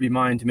that has to be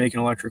mined to make an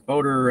electric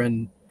motor.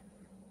 And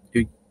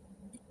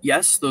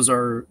yes, those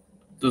are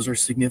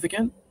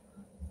significant.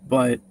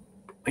 But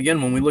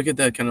again, when we look at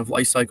that kind of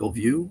life cycle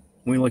view,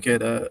 when we look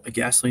at a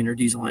gasoline or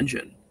diesel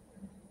engine,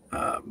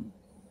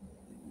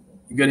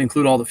 you've got to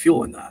include all the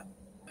fuel in that.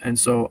 And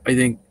so I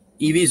think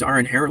EVs are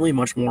inherently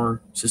much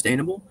more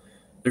sustainable.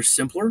 They're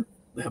simpler.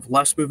 They have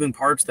less moving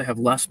parts. They have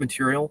less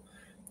material.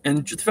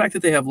 And just the fact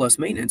that they have less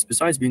maintenance,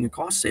 besides being a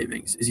cost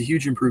savings, is a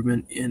huge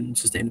improvement in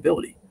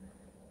sustainability.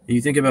 And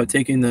you think about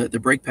taking the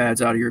brake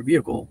pads out of your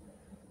vehicle,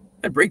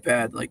 that brake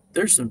pad,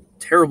 there's some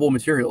terrible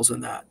materials in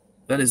that.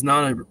 That is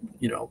not a,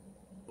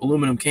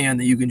 aluminum can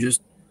that you can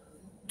just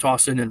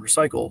toss in and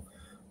recycle.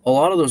 A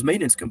lot of those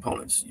maintenance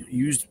components,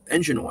 used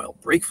engine oil,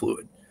 brake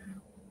fluid,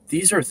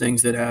 these are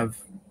things that have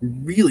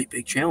really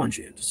big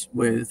challenges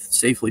with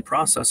safely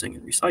processing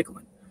and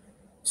recycling.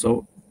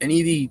 So an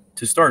EV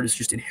to start is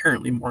just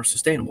inherently more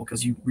sustainable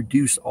because you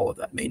reduce all of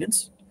that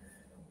maintenance.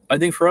 I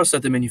think for us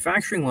at the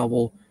manufacturing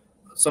level,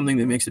 something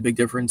that makes a big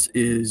difference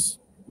is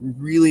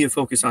really a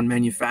focus on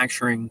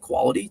manufacturing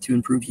quality to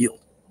improve yield.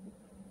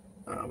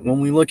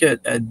 When we look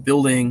at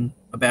building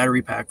a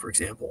battery pack, for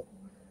example,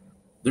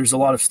 there's a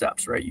lot of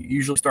steps, right? You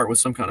usually start with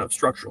some kind of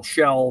structural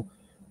shell.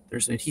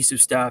 There's an adhesive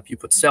step. You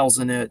put cells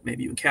in it.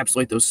 Maybe you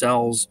encapsulate those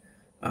cells.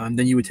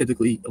 Then you would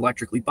typically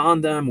electrically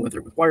bond them,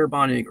 whether with wire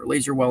bonding or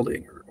laser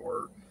welding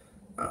or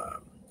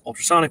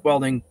ultrasonic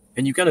welding.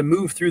 And you kind of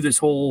move through this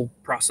whole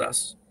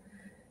process.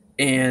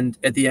 And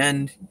at the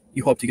end,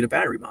 you hope to get a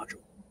battery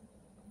module.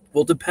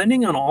 Well,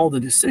 depending on all the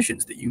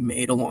decisions that you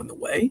made along the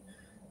way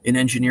in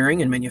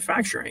engineering and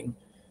manufacturing,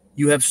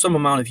 you have some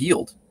amount of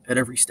yield at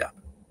every step.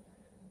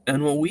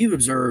 And what we've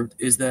observed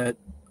is that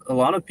a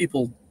lot of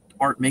people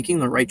aren't making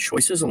the right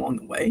choices along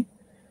the way.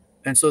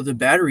 And so the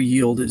battery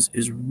yield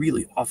is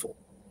really awful.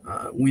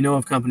 We know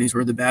of companies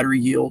where the battery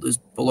yield is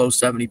below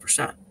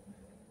 70%.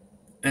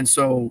 And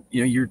so,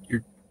 you're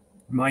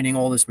mining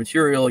all this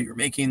material, you're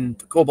making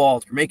the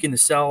cobalt, you're making the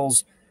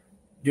cells,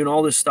 doing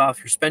all this stuff,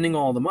 you're spending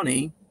all the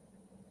money,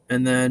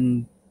 and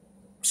then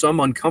some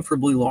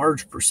uncomfortably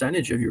large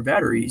percentage of your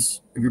battery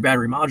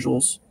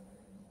modules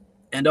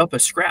end up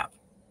as scrap.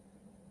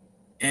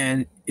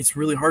 And it's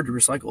really hard to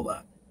recycle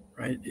that,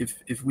 right?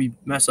 If we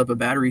mess up a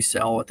battery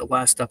cell at the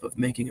last step of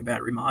making a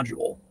battery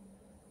module,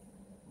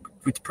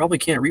 we probably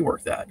can't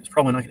rework that. It's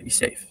probably not going to be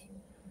safe.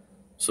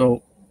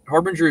 So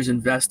Harbinger is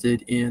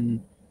invested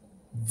in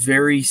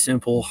very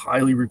simple,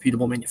 highly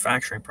repeatable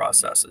manufacturing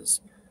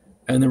processes.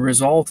 And the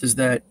result is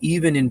that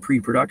even in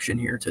pre-production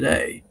here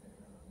today,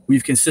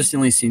 we've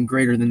consistently seen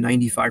greater than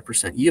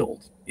 95%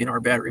 yield in our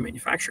battery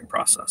manufacturing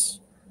process.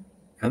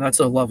 And that's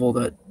a level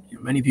that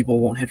many people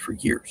won't hit for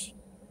years.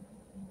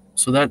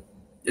 So that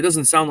it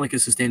doesn't sound like a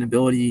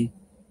sustainability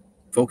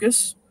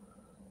focus,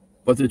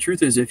 but the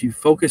truth is if you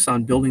focus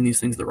on building these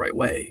things the right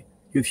way,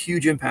 you have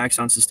huge impacts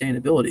on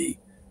sustainability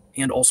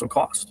and also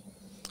cost.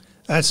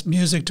 That's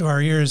music to our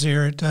ears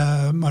here at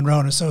Munro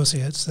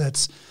Associates.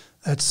 That's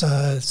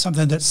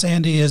something that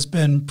Sandy has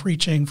been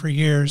preaching for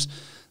years,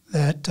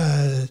 that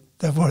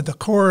the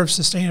core of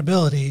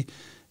sustainability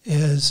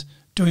is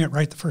doing it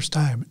right the first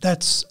time.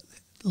 That's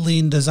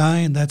lean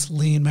design, that's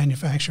lean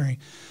manufacturing.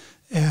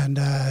 And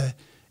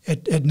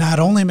it not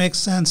only makes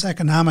sense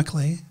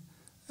economically,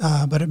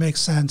 but it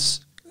makes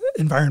sense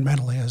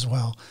environmentally as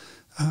well.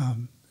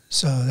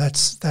 So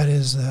that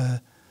is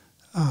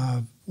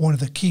one of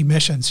the key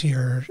missions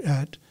here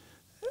at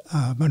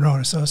Munro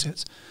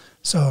Associates.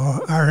 So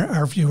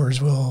our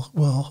viewers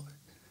will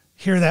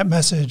hear that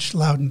message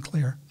loud and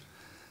clear.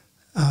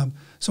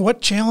 So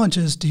what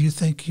challenges do you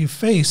think you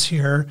face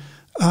here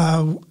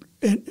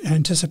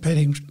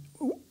anticipating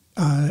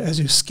as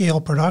you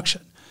scale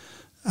production?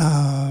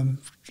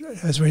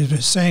 As we've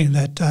been saying,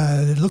 that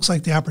it looks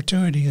like the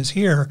opportunity is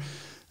here,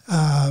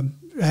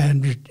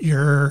 and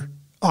you're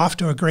off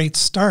to a great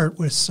start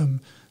with some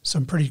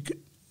pretty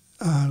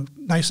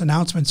nice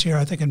announcements here,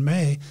 I think in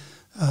May,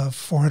 of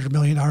 $400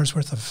 million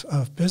worth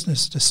of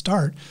business to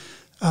start.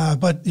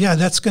 But yeah,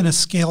 that's going to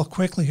scale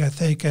quickly, I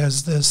think,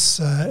 as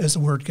the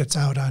word gets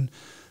out on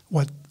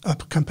what a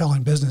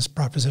compelling business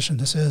proposition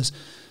this is.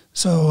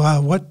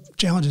 So what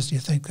challenges do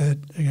you think that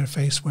you're going to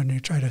face when you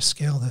try to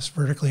scale this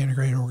vertically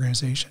integrated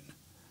organization?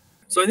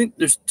 So I think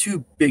there's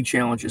two big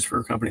challenges for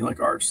a company like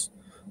ours.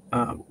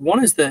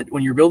 One is that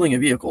when you're building a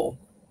vehicle,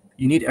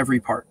 you need every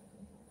part.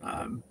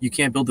 You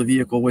can't build the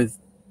vehicle with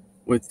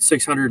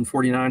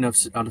 649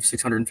 out of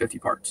 650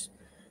 parts.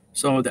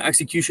 So the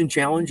execution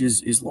challenge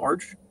is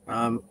large.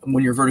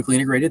 When you're vertically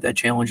integrated, that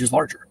challenge is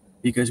larger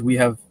because we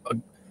have a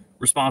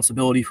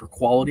responsibility for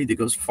quality that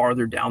goes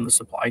farther down the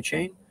supply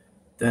chain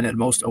than at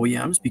most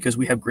OEMs because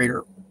we have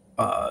greater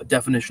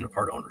definition of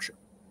part ownership.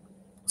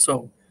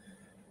 So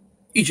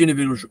each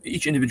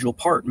individual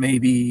part may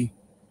be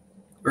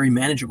very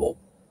manageable.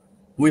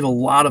 We have a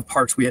lot of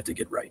parts we have to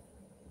get right.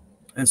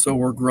 And so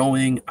we're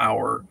growing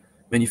our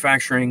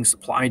manufacturing,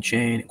 supply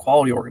chain, and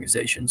quality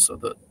organization so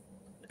that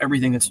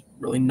everything that's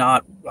really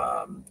not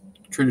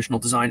traditional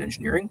design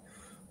engineering,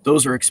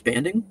 those are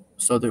expanding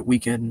so that we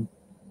can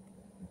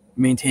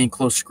maintain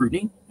close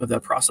scrutiny of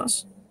that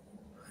process.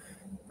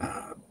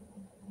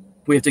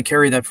 We have to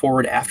carry that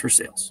forward after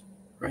sales,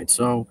 right?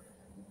 So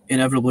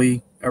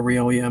inevitably, every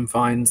OEM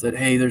finds that,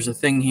 hey, there's a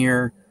thing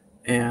here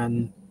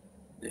and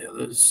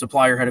the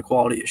supplier had a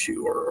quality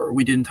issue or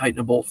we didn't tighten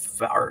a bolt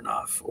far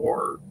enough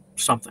or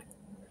something.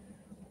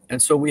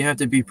 And so we have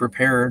to be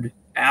prepared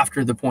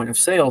after the point of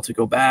sale to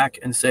go back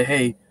and say,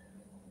 hey,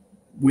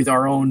 with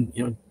our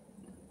own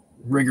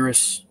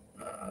rigorous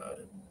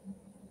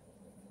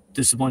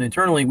discipline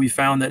internally, we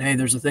found that, hey,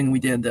 there's a thing we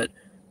did that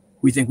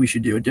we think we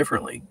should do it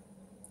differently.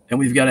 And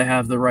we've got to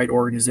have the right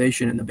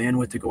organization and the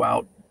bandwidth to go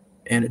out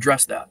and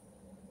address that,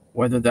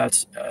 whether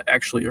that's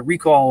actually a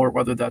recall or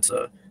whether that's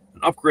an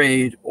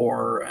upgrade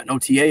or an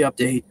OTA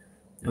update.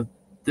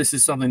 This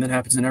is something that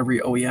happens in every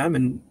OEM,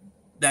 and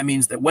that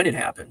means that when it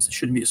happens, it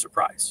shouldn't be a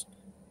surprise.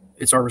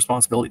 It's our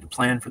responsibility to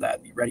plan for that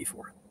and be ready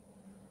for it.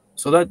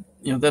 So that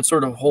that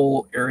sort of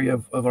whole area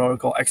of what I would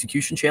call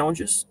execution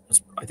challenges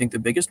is, I think, the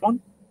biggest one.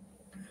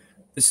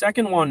 The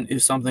second one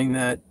is something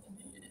that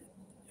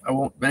I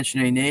won't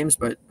mention any names,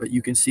 but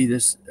you can see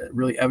this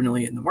really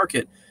evidently in the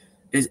market,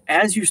 is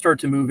as you start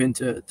to move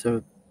into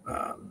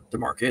the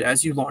market,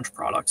 as you launch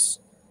products,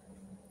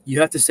 you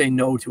have to say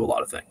no to a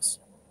lot of things.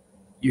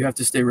 You have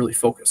to stay really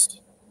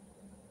focused.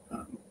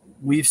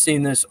 We've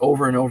seen this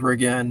over and over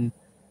again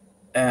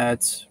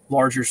at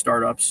larger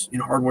startups, in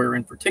hardware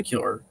in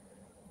particular,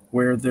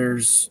 where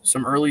there's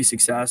some early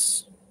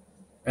success,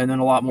 and then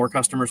a lot more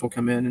customers will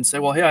come in and say,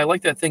 well, hey, I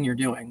like that thing you're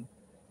doing.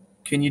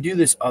 Can you do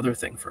this other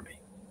thing for me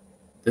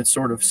that's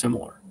sort of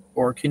similar?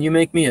 Or can you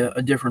make me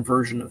a different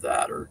version of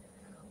that? Or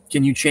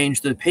can you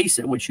change the pace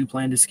at which you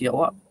plan to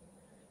scale up?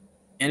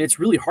 And it's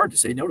really hard to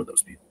say no to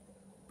those people.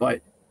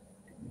 But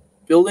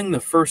building the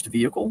first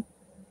vehicle,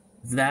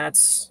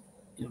 that's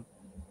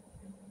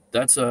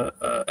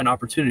an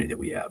opportunity that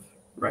we have,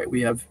 right?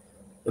 We have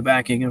the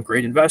backing of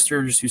great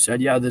investors who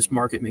said, yeah, this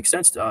market makes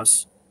sense to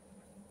us.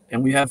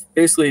 And we have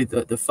basically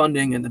the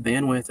funding and the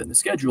bandwidth and the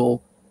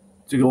schedule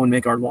to go and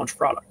make our launch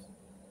product.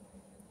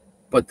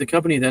 But the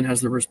company then has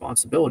the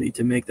responsibility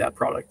to make that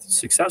product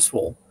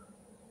successful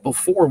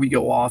before we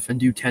go off and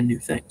do 10 new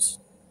things.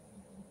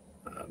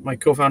 My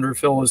co-founder,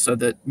 Phil, has said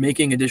that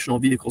making additional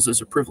vehicles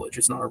is a privilege.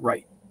 It's not a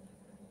right.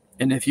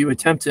 And if you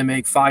attempt to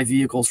make 5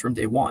 vehicles from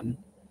day one,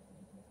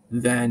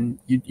 then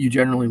you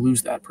generally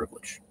lose that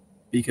privilege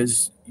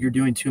because you're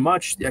doing too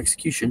much. The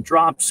execution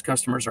drops,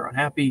 customers are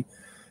unhappy,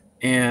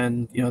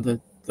 and the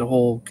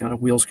whole kind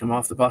of wheels come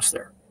off the bus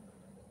there.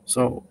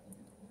 So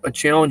a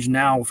challenge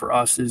now for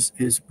us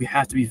is we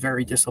have to be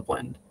very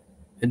disciplined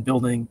in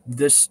building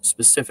this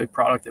specific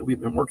product that we've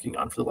been working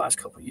on for the last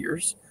couple of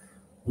years,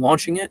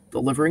 launching it,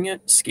 delivering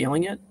it,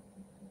 scaling it,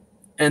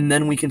 and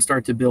then we can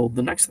start to build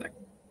the next thing.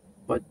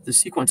 But the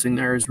sequencing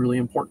there is really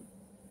important.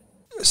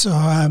 So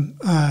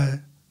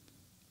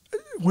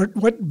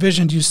what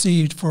vision do you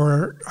see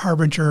for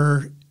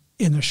Harbinger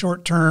in the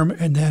short term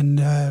and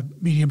then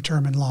medium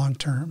term and long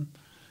term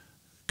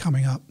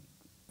coming up?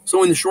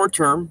 So in the short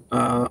term,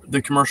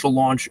 the commercial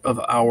launch of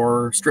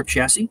our strip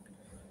chassis.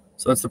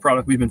 So that's the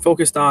product we've been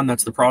focused on.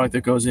 That's the product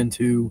that goes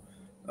into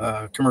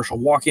a commercial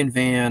walk-in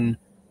van,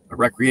 a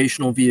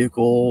recreational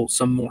vehicle,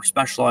 some more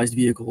specialized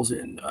vehicles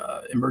in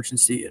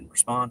emergency and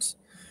response.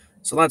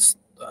 So that's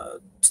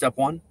step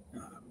one.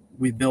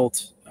 We've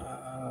built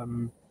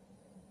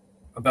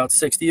about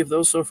 60 of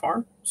those so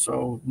far.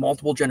 So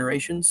multiple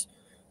generations,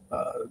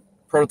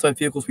 prototype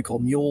vehicles we call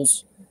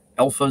mules,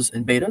 alphas,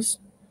 and betas.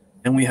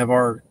 And we have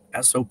our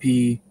SOP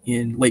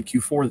in late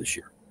Q4 this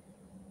year.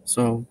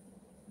 So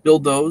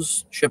build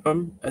those, ship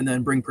them, and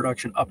then bring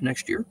production up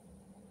next year.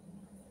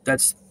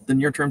 That's the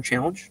near-term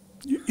challenge.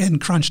 In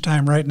crunch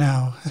time right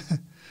now.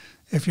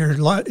 If you're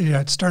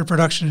start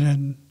production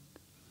in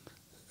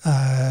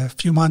a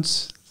few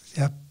months,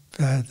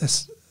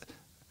 that's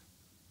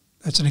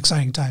an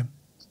exciting time.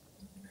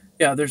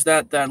 Yeah, there's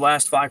that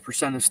last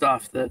 5% of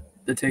stuff that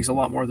takes a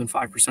lot more than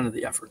 5% of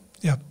the effort.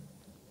 Yep.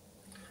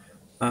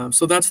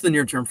 So that's the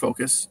near-term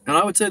focus. And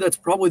I would say that's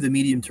probably the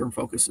medium-term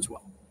focus as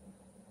well,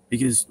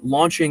 because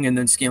launching and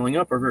then scaling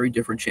up are very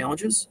different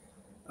challenges.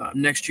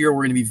 Next year,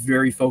 we're going to be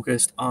very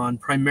focused on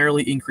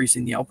primarily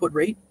increasing the output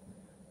rate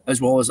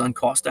as well as on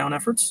cost down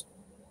efforts.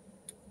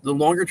 The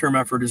longer-term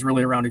effort is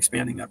really around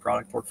expanding that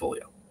product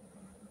portfolio.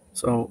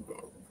 So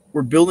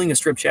we're building a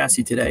strip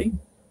chassis today,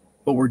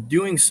 but we're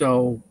doing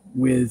so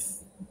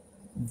with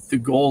the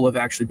goal of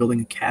actually building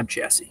a cab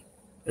chassis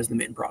as the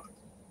main product.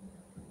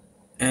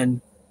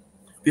 And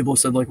people have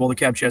said, well, the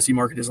cab chassis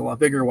market is a lot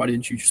bigger. Why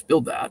didn't you just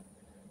build that?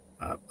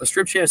 A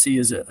strip chassis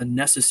is a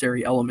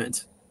necessary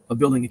element of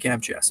building a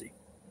cab chassis.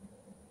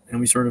 And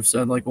we sort of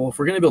said, well, if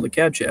we're going to build a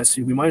cab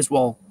chassis, we might as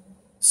well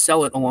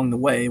sell it along the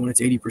way when it's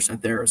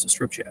 80% there as a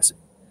strip chassis.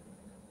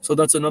 So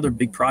that's another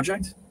big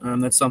project.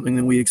 That's something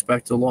that we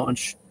expect to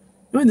launch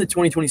in the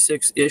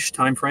 2026-ish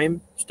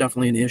timeframe. There's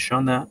definitely an ish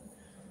on that.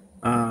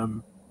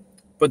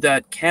 But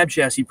that cab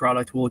chassis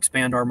product will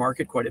expand our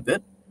market quite a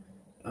bit.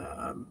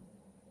 So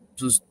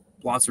there's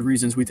lots of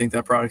reasons we think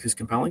that product is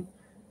compelling.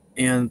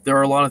 And there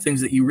are a lot of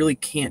things that you really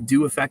can't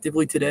do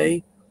effectively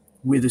today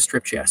with a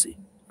strip chassis.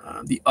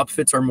 The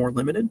upfits are more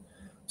limited.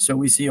 So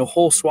we see a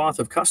whole swath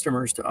of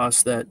customers to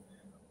us that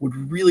would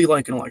really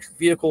like an electric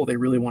vehicle. They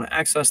really want to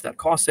access that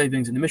cost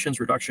savings and emissions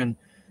reduction.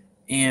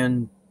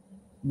 And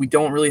we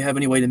don't really have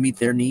any way to meet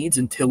their needs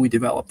until we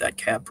develop that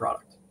cab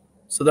product.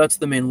 So that's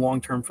the main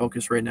long-term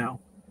focus right now.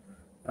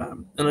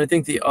 And I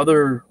think the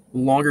other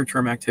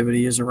longer-term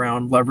activity is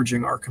around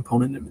leveraging our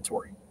component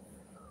inventory.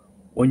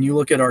 When you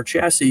look at our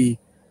chassis,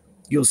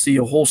 you'll see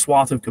a whole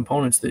swath of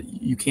components that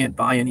you can't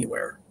buy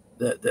anywhere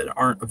that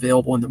aren't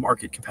available in the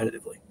market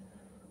competitively.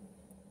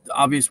 The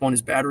obvious one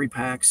is battery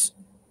packs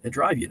and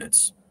drive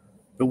units,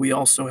 but we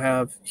also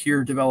have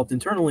here developed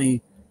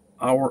internally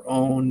our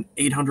own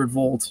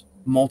 800-volt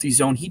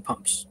multi-zone heat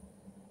pumps,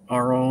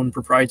 our own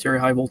proprietary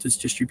high-voltage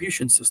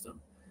distribution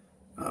system.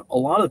 A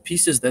lot of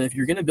pieces that if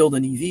you're going to build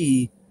an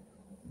EV,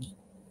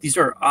 these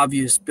are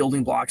obvious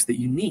building blocks that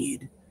you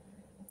need.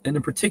 And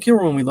in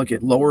particular, when we look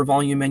at lower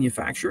volume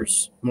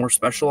manufacturers, more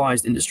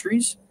specialized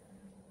industries,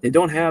 they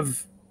don't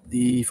have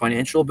the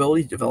financial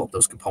ability to develop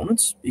those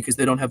components because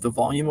they don't have the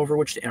volume over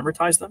which to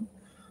amortize them.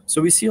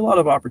 So we see a lot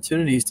of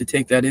opportunities to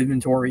take that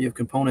inventory of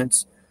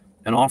components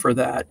and offer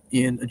that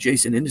in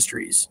adjacent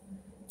industries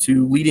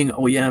to leading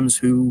OEMs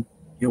who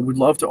would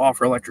love to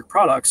offer electric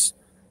products,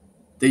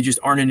 they just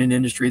aren't in an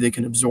industry they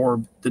can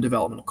absorb the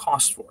developmental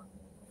costs for.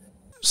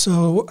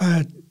 So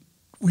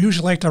we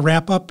usually like to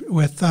wrap up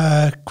with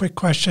a quick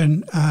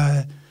question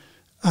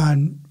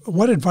on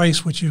what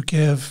advice would you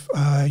give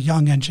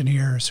young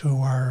engineers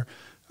who are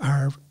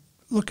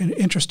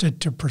interested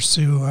to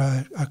pursue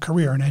a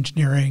career in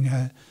engineering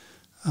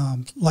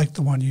like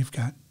the one you've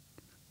got?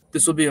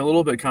 This will be a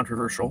little bit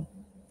controversial,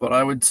 but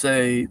I would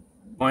say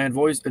my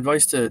advice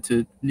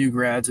to new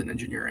grads in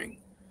engineering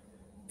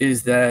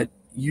is that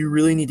you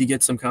really need to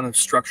get some kind of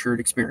structured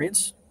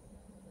experience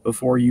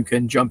before you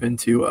can jump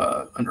into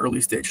an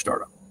early stage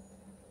startup.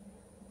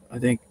 I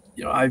think,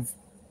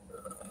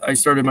 I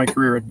started my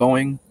career at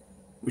Boeing,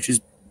 which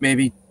is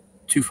maybe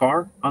too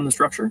far on the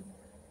structure.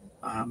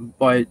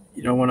 But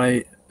when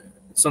I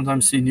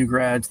sometimes see new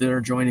grads that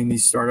are joining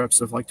these startups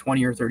of like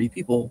 20 or 30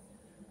 people,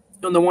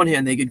 on the one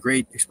hand, they get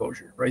great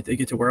exposure, right? They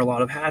get to wear a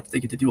lot of hats,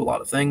 they get to do a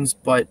lot of things,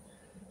 but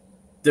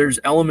there's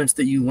elements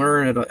that you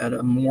learn at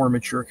a more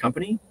mature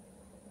company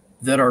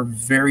that are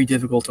very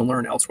difficult to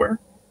learn elsewhere.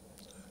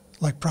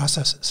 Like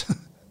processes.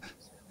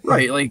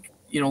 Right. Like,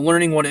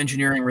 learning what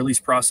engineering release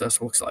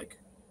process looks like.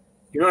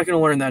 You're not going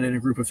to learn that in a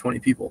group of 20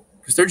 people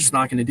because they're just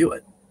not going to do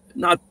it.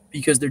 Not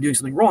because they're doing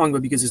something wrong,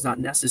 but because it's not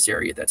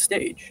necessary at that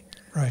stage.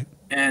 Right.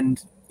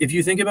 And if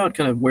you think about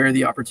kind of where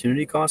the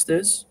opportunity cost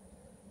is,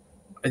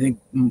 I think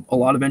a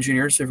lot of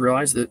engineers have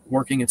realized that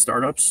working at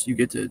startups, you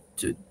get to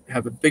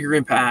have a bigger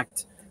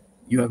impact.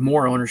 You have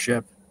more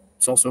ownership.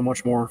 It's also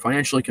much more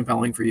financially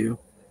compelling for you.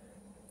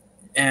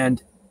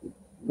 And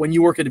when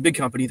you work at a big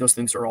company, those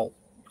things are all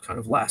kind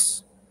of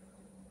less.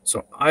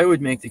 So I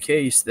would make the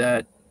case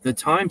that the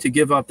time to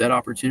give up that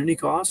opportunity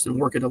cost and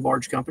work at a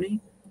large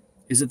company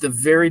is at the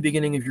very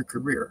beginning of your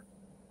career,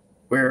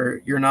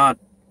 where you're not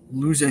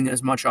losing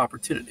as much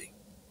opportunity.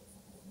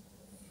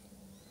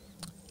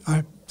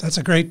 That's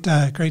a great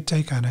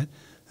take on it.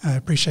 I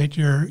appreciate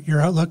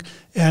your outlook.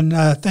 And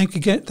thanks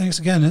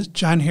again,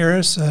 John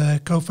Harris,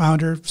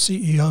 co-founder,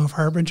 CEO of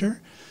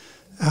Harbinger.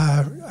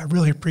 I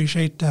really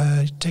appreciate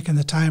taking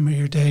the time of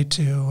your day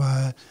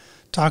to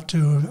talk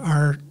to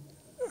our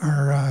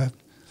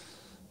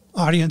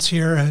audience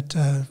here at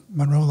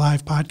Munro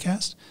Live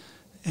Podcast.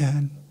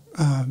 And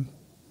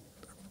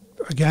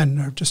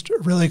again, I'm just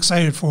really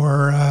excited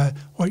for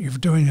what you're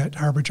doing at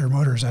Harbinger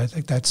Motors. I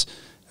think that's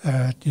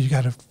you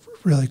got a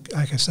really,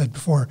 like I said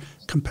before,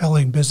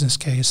 compelling business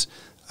case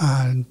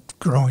on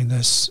growing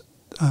this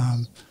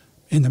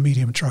in the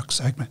medium truck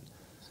segment.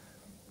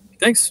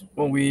 Thanks.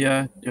 Well,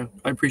 I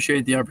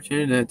appreciate the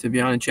opportunity to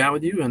be on and chat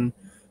with you, and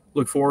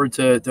look forward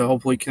to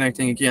hopefully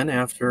connecting again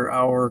after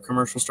our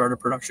commercial start of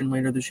production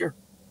later this year.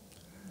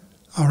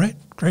 All right,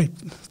 great.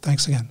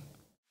 Thanks again.